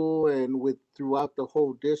school and with throughout the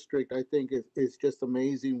whole district, I think it's just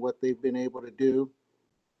amazing what they've been able to do.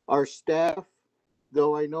 Our staff,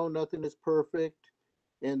 though I know nothing is perfect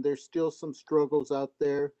and there's still some struggles out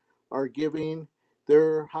there, are giving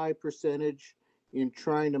their high percentage in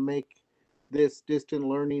trying to make this distant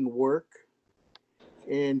learning work.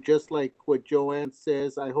 And just like what Joanne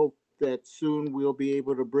says, I hope that soon we'll be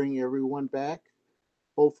able to bring everyone back,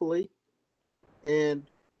 hopefully. And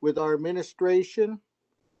with our administration,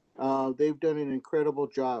 they've done an incredible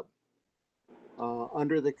job.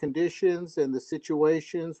 Under the conditions and the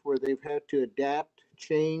situations where they've had to adapt,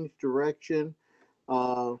 change direction,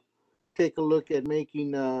 take a look at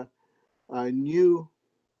making new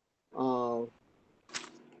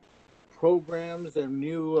programs and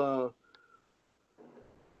new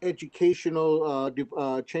educational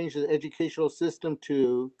change the educational system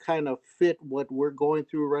to kind of fit what we're going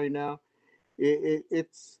through right now.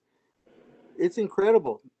 It's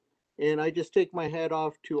incredible. And I just take my hat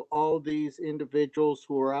off to all these individuals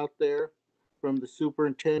who are out there, from the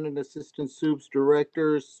superintendent, assistant soups,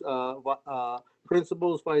 directors,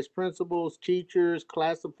 principals, vice principals, teachers,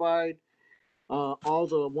 classified, all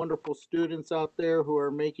the wonderful students out there who are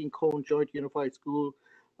making Cone Joint Unified School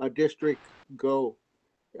District go.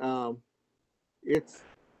 Um, it's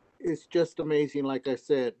just amazing, like I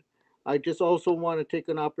said. I just also want to take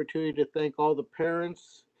an opportunity to thank all the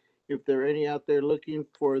parents, if there are any out there, looking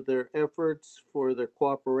for their efforts, for their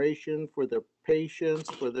cooperation, for their patience,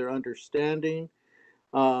 for their understanding.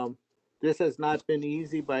 This has not been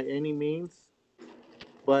easy by any means,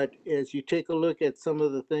 but as you take a look at some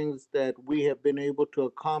of the things that we have been able to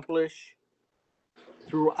accomplish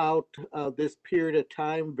throughout this period of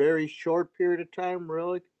time, very short period of time,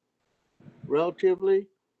 really, relatively,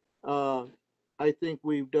 I think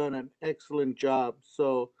we've done an excellent job.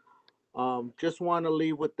 So just want to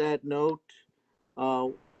leave with that note.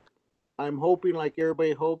 I'm hoping, like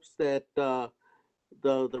everybody hopes, that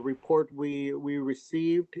the report we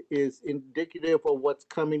received is indicative of what's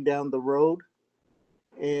coming down the road.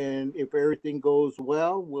 And if everything goes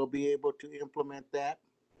well, we'll be able to implement that.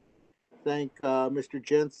 Thank Mr.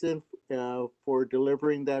 Jensen for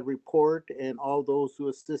delivering that report and all those who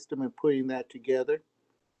assist him in putting that together.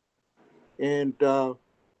 And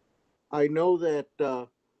I know that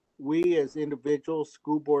we as individuals,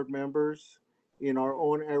 school board members, in our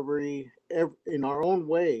own in our own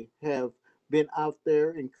way, have been out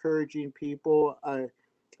there encouraging people.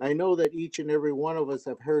 I know that each and every one of us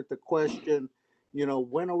have heard the question,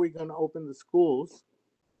 when are we going to open the schools?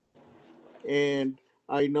 And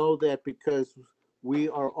I know that because we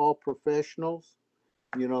are all professionals,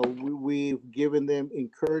 we've given them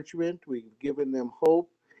encouragement, we've given them hope,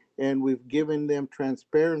 and we've given them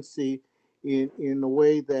transparency in a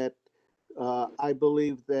way that I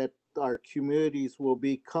believe that our communities will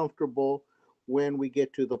be comfortable when we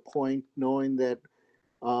get to the point knowing that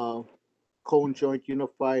Cone Joint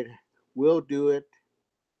Unified will do it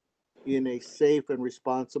in a safe and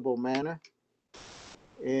responsible manner.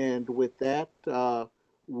 And with that,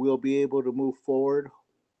 we'll be able to move forward,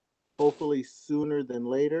 hopefully sooner than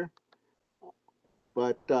later.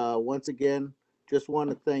 But once again, just want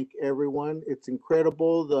to thank everyone. It's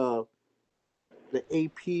incredible the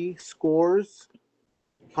AP scores,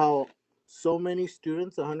 how so many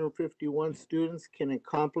students, 151 students, can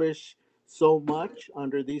accomplish so much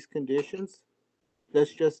under these conditions.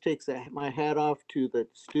 This just takes my hat off to the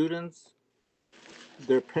students,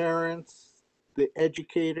 their parents, the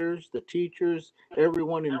educators, the teachers,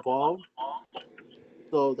 everyone involved.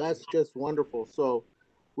 So that's just wonderful. So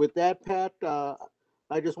with that, Pat,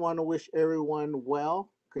 I just want to wish everyone well.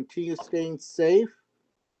 Continue staying safe,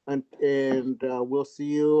 and we'll see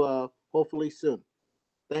you hopefully soon.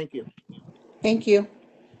 Thank you. Thank you.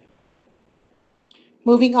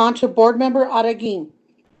 Moving on to Board Member Arreguin.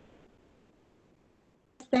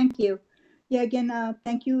 Thank you. Yeah, again,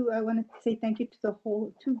 thank you. I want to say thank you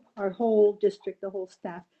to our whole district, the whole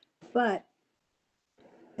staff, but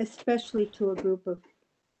especially to a group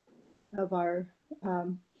of our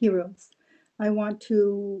heroes. I want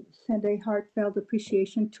to send a heartfelt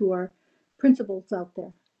appreciation to our principals out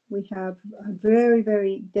there. We have a very,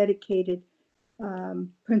 very dedicated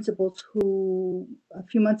principals who a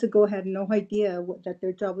few months ago had no idea that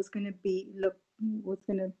their job was going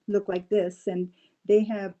to look like this, and they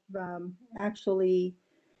have actually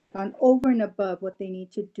gone over and above what they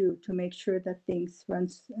need to do to make sure that things run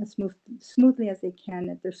as smoothly as they can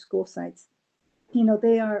at their school sites.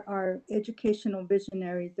 They are our educational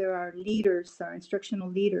visionaries. They're our leaders, our instructional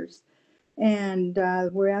leaders. And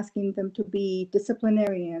we're asking them to be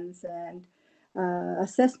disciplinarians and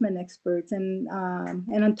assessment experts. And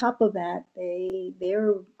on top of that,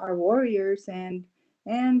 they're our warriors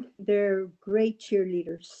and they're great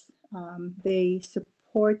cheerleaders. They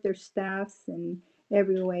support their staffs in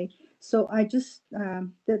every way. So I just,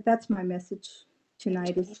 that's my message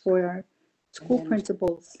tonight is for our school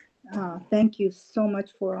principals. Thank you so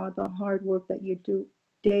much for all the hard work that you do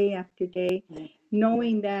day after day,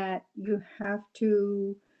 knowing that you have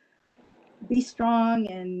to be strong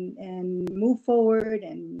and move forward.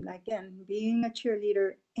 And again, being a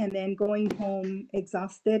cheerleader and then going home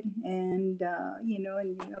exhausted and,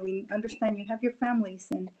 we understand you have your families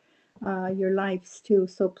and your lives too.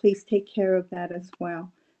 So please take care of that as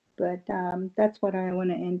well. But that's what I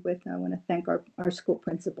want to end with. I want to thank our school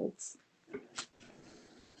principals.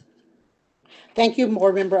 Thank you,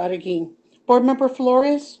 Board Member Arreguin. Board Member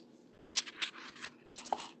Flores.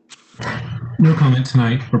 No comment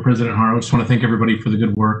tonight for President Haro. Just want to thank everybody for the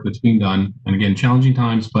good work that's being done. And again, challenging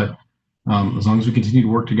times, but as long as we continue to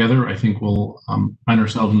work together, I think we'll find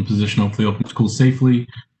ourselves in a position, hopefully open schools safely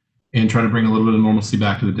and try to bring a little bit of normalcy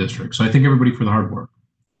back to the district. So I thank everybody for the hard work.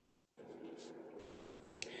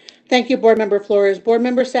 Thank you, Board Member Flores. Board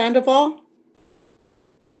Member Sandoval.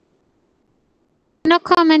 No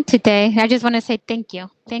comment today. I just want to say thank you.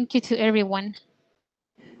 Thank you to everyone.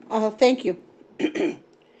 Thank you.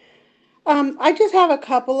 I just have a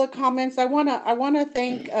couple of comments. I wanna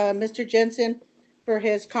thank Mr. Jensen for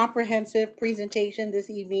his comprehensive presentation this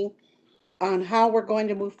evening on how we're going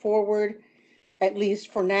to move forward, at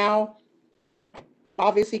least for now.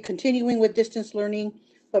 Obviously, continuing with distance learning,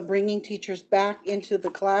 but bringing teachers back into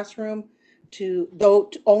the classroom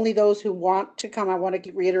only those who want to come. I want to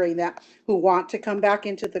keep reiterating that, who want to come back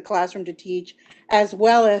into the classroom to teach, as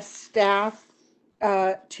well as staff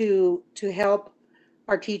to help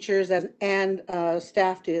our teachers and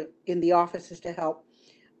staff in the offices to help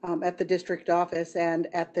at the district office and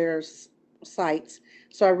at their sites.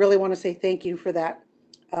 So I really want to say thank you for that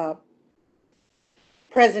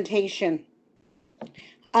presentation.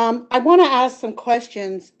 I want to ask some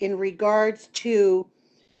questions in regards to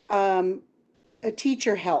a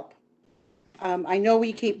teacher help. I know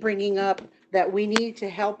we keep bringing up that we need to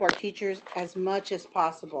help our teachers as much as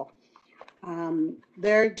possible.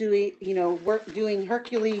 They're doing, work doing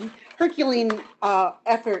Herculean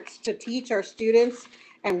efforts to teach our students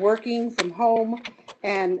and working from home.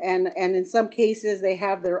 And in some cases, they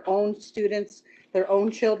have their own students, their own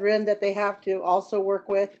children that they have to also work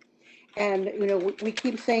with. And, you know, we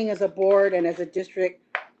keep saying as a board and as a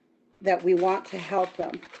district that we want to help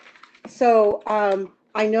them. So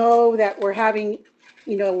I know that we're having,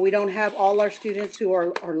 you know, we don't have all our students who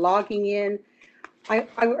are logging in. I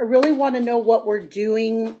really want to know what we're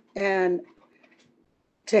doing and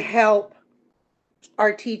to help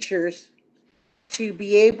our teachers to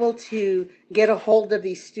be able to get a hold of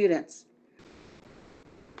these students.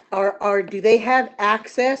 Do they have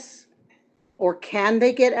access, or can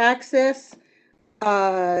they get access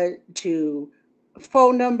to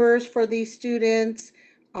phone numbers for these students?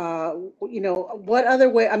 You know, what other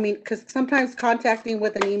way? I mean, because sometimes contacting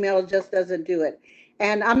with an email just doesn't do it.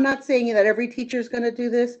 And I'm not saying that every teacher is going to do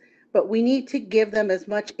this, but we need to give them as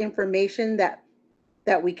much information that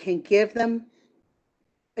we can give them.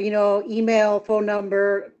 You know, email, phone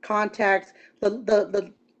number, contacts,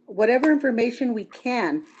 the whatever information we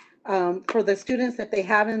can for the students that they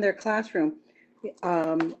have in their classroom.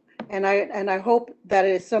 And I hope that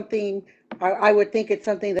it is something, I would think it's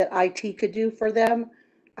something that IT could do for them.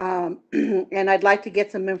 And I'd like to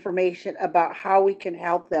get some information about how we can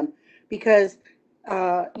help them, because,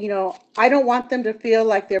 you know, I don't want them to feel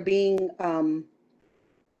like they're being,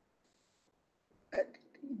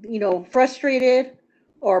 you know, frustrated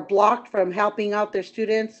or blocked from helping out their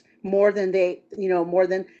students more than they, you know, more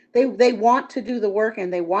than they want to do the work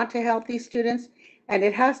and they want to help these students. And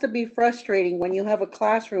it has to be frustrating when you have a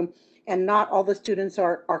classroom and not all the students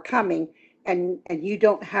are coming, and you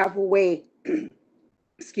don't have a way,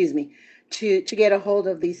 excuse me, to get a hold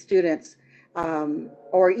of these students,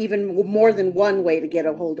 or even more than one way to get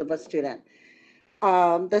a hold of a student.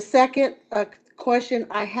 The second question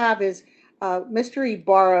I have is, Mr.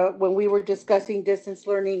 Ibarra, when we were discussing distance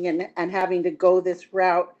learning and having to go this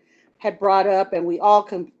route, had brought up, and we all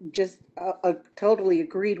just totally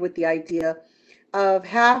agreed with the idea of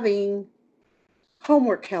having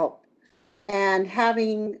homework help and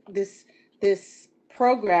having this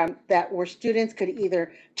program that where students could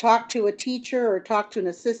either talk to a teacher or talk to an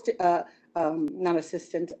assistant, not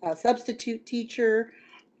assistant, a substitute teacher,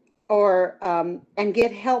 or and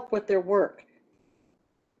get help with their work.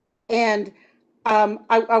 And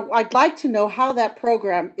I'd like to know how that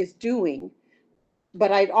program is doing,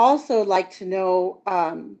 but I'd also like to know,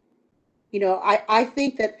 you know, I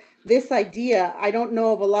think that this idea, I don't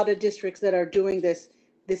know of a lot of districts that are doing this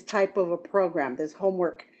type of a program, this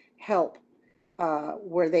homework help,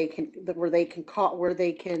 where they can call, where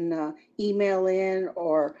they can email in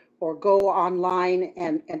or go online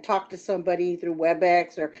and talk to somebody through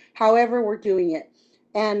WebEx or however we're doing it.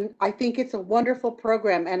 And I think it's a wonderful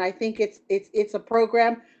program, and I think it's a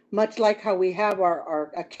program much like how we have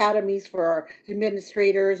our academies for our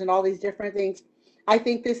administrators and all these different things. I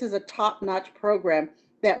think this is a top-notch program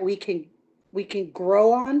that we can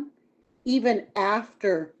grow on even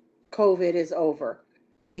after COVID is over.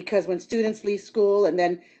 Because when students leave school and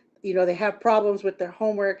then, you know, they have problems with their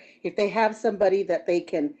homework, if they have somebody that they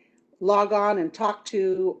can log on and talk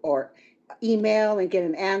to, or email and get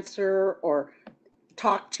an answer, or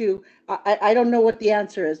talk to, I don't know what the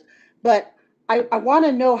answer is, but I want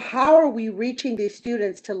to know, how are we reaching these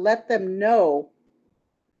students to let them know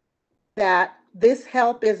that this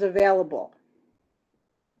help is available?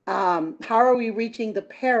 How are we reaching the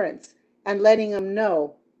parents and letting them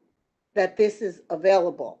know that this is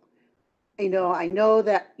available? You know, I know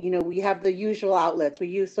that, you know, we have the usual outlets. We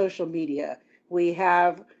use social media. We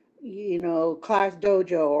have, you know, Class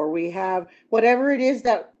Dojo, or we have whatever it is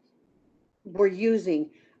that we're using.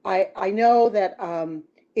 I know that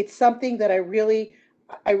it's something that I really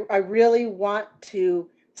want to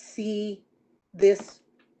see this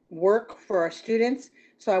work for our students.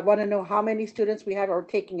 So I want to know how many students we have are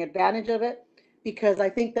taking advantage of it, because I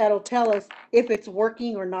think that'll tell us if it's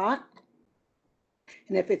working or not.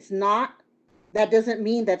 And if it's not, that doesn't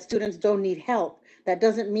mean that students don't need help. That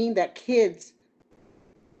doesn't mean that kids,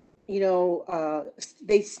 you know,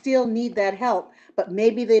 they still need that help, but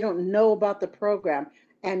maybe they don't know about the program.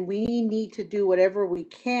 And we need to do whatever we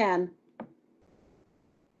can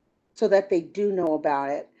so that they do know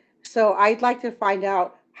about it. So I'd like to find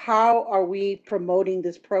out, how are we promoting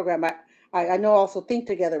this program? I know also Think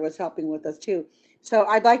Together was helping with us too. So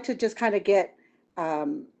I'd like to just kind of get,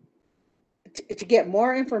 to get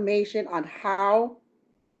more information on how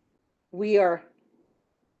we are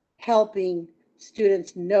helping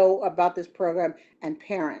students know about this program, and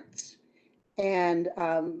parents. And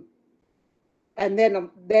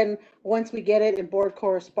then once we get it in board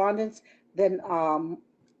correspondence, then I'll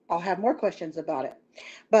have more questions about it.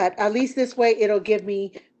 But at least this way, it'll give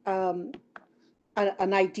me an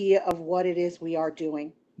idea of what it is we are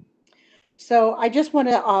doing. So I just want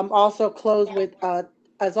to also close with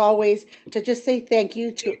as always, to just say thank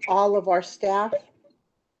you to all of our staff.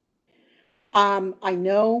 I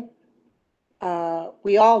know,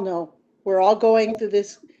 we all know, we're all going through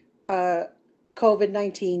this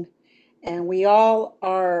COVID-19, and we all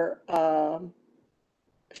are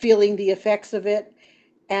feeling the effects of it.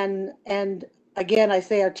 And again, I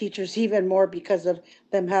say our teachers even more because of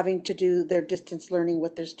them having to do their distance learning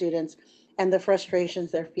with their students and the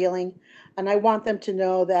frustrations they're feeling. And I want them to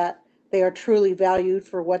know that they are truly valued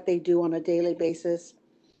for what they do on a daily basis.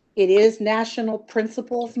 It is National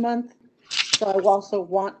Principals Month, so I also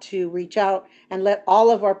want to reach out and let all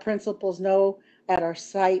of our principals know at our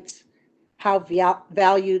sites how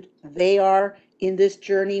valued they are in this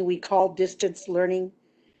journey we call distance learning.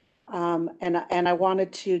 And I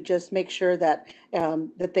wanted to just make sure that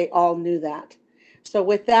that they all knew that. So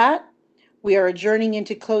with that, we are adjourning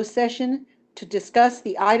into closed session to discuss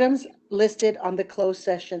the items listed on the closed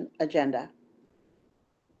session agenda.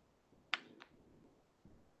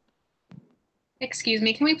 Excuse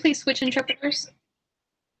me, can we please switch interpreters?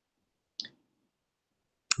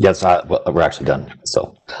 Yes, we're actually done.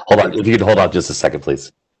 So hold on. If you could hold on just a second,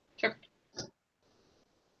 please. Sure.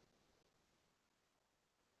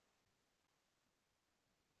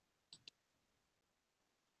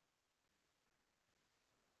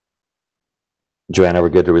 Joanna, we're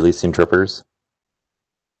good to release the interpreters?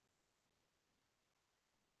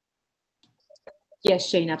 Yes,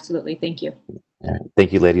 Shane, absolutely. Thank you. All right.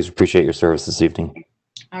 Thank you, ladies. Appreciate your service this evening.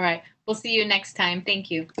 All right. We'll see you next time.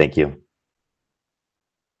 Thank you. Thank you.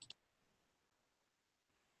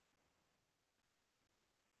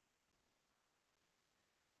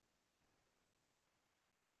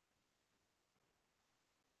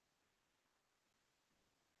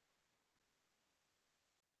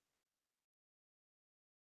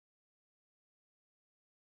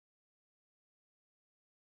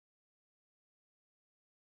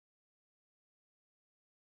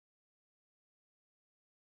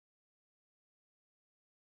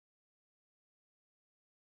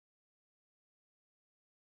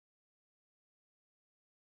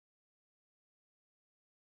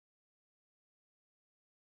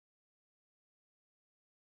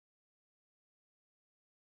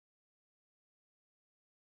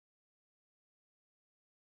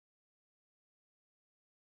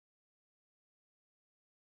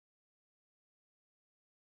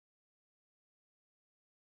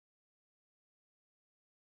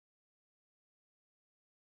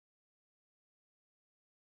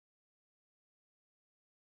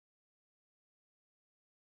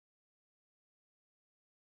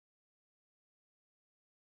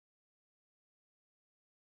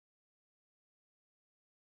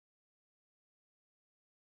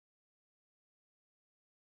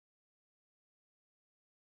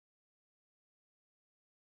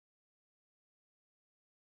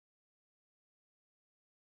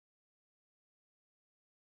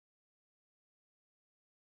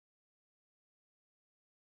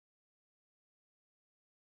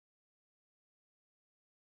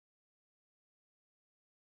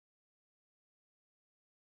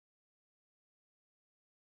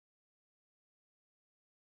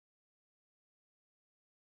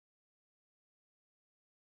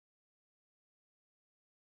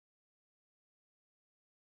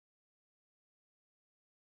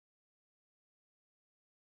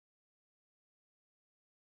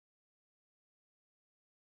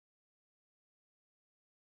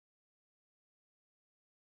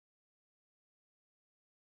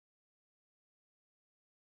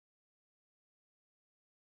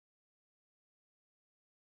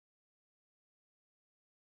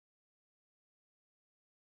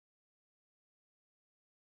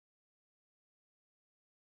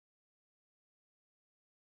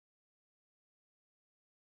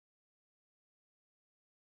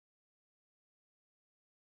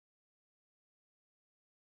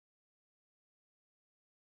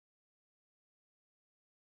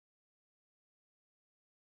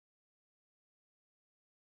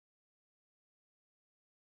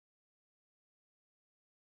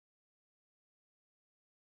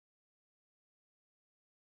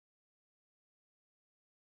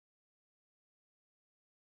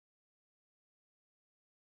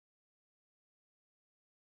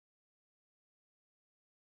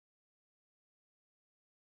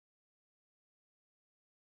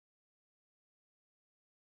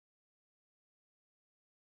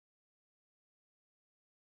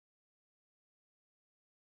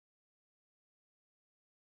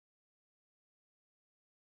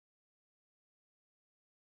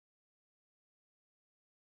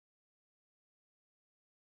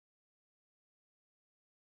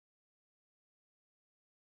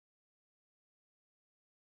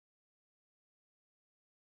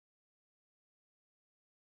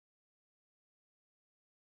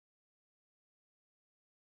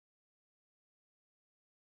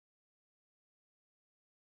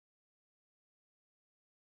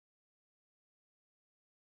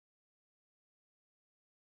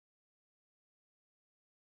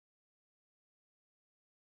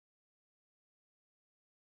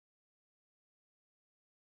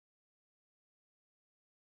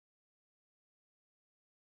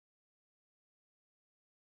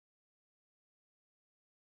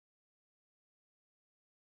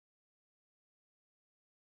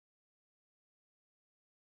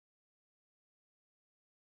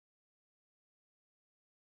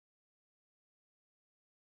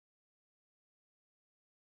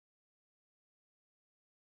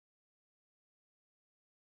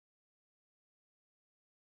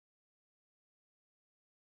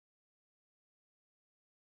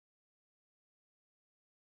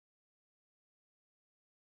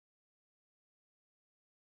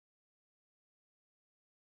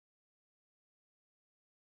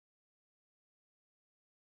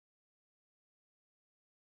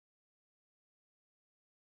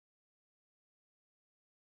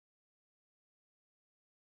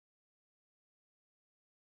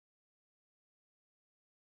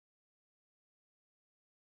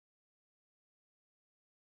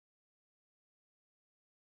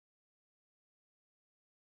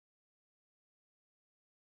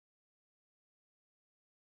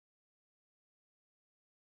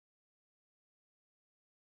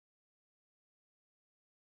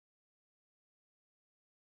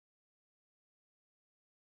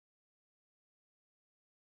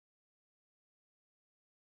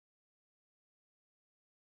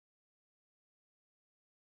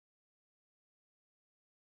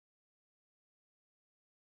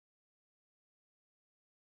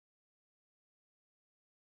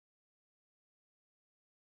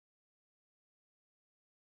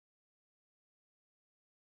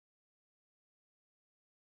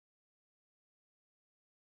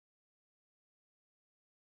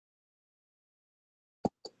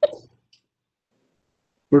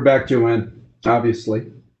 We're back, Joanne, obviously.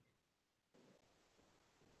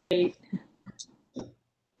 Great.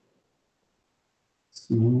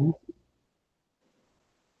 Mhm.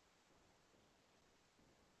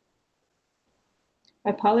 I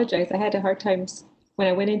apologize. I had a hard time when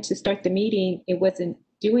I went in to start the meeting. It wasn't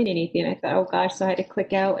doing anything. I thought, oh gosh, so I had to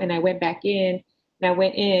click out, and I went back in, and I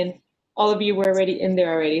went in. All of you were already in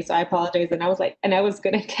there already, so I apologize. And I was like, and I was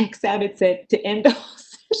gonna text out. It said to end the whole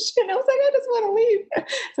session. I was like, I just want to leave.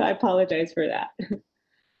 So I apologize for that.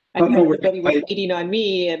 I Oh, thought no, everybody was waiting on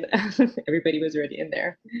me, and everybody was already in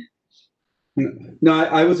there. No,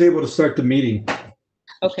 I was able to start the meeting.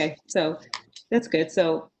 Okay, so that's good.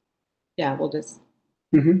 So yeah, we'll just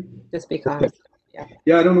be calm. Okay. Yeah.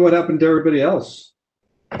 Yeah, I don't know what happened to everybody else.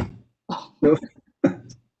 No.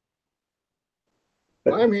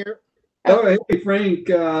 Well, I'm here. Oh, hey, Frank.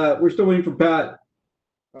 We're still waiting for Pat.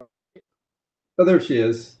 Oh, there she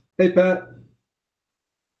is. Hey, Pat.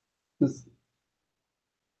 Mr.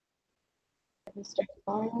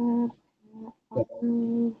 Barb.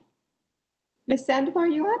 Miss Sandoval,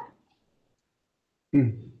 you on?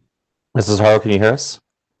 Mrs. Harlow, can you hear us?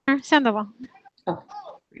 Sandoval. Oh,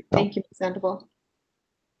 thank you, Miss Sandoval.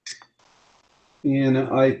 And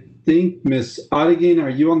I think Miss Ottigan, are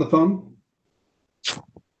you on the phone?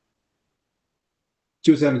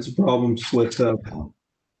 She was having some problems with. No,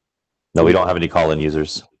 we don't have any call-in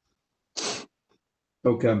users.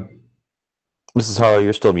 Okay. Mrs. Harlow,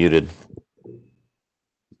 you're still muted.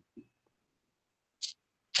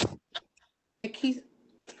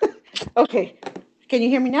 Okay, can you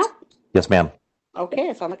hear me now? Yes, ma'am. Okay,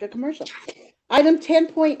 I sound like a commercial. Item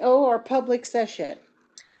 10.0, our public session.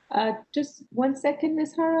 Just 1 second,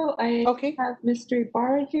 Miss Haro. I have Mr.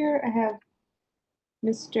 Ibarra here. I have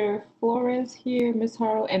Mr. Flores here, Miss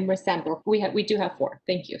Haro, and Miss Sandoval. We do have 4.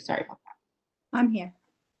 Thank you. Sorry about that. I'm here.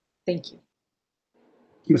 Thank you.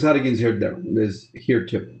 Miss Ottigan's is here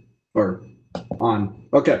too, or on.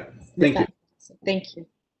 Okay, thank you. Thank you.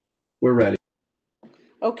 We're ready.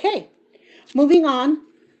 Okay, moving on.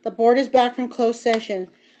 The board is back from closed session.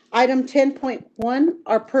 Item 10.1,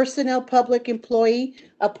 our personnel public employee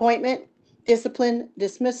appointment, discipline,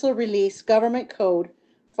 dismissal, release, government code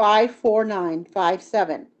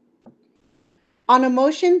 54957. On a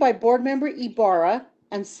motion by board member Ibarra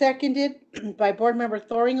and seconded by board member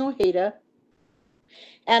Thoring Ojeda,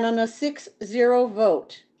 and on a 6-0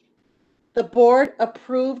 vote, the board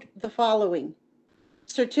approved the following.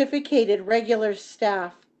 Certificated regular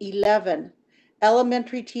staff, 11.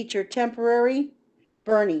 Elementary teacher temporary,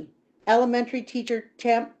 Bernie. Elementary teacher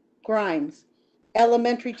temp, Grimes.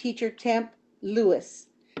 Elementary teacher temp, Lewis.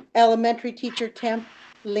 Elementary teacher temp,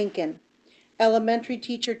 Lincoln. Elementary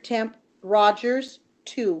teacher temp, Rogers,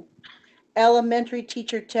 2. Elementary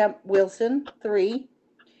teacher temp, Wilson, 3.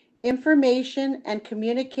 Information and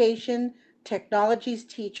communication technologies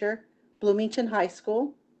teacher, Bloomington High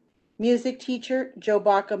School. Music teacher, Joe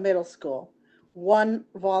Baca Middle School. 1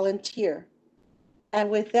 volunteer. And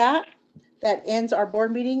with that, that ends our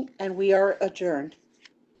board meeting and we are adjourned.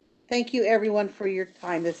 Thank you everyone for your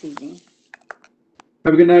time this evening.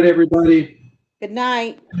 Have a good night, everybody. Good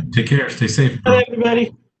night. Take care. Stay safe. Bye,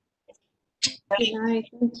 everybody. Good night.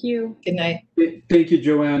 Thank you. Good night. Thank you,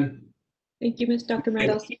 Joanne. Thank you, Miss Dr.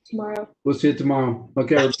 Miranda. I'll see you tomorrow. We'll see you tomorrow.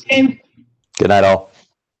 Okay. Everybody. Good night, all.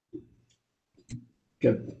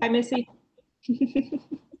 Good. Hi, Missy.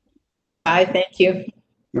 Bye. Thank you.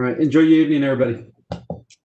 All right. Enjoy your evening, everybody.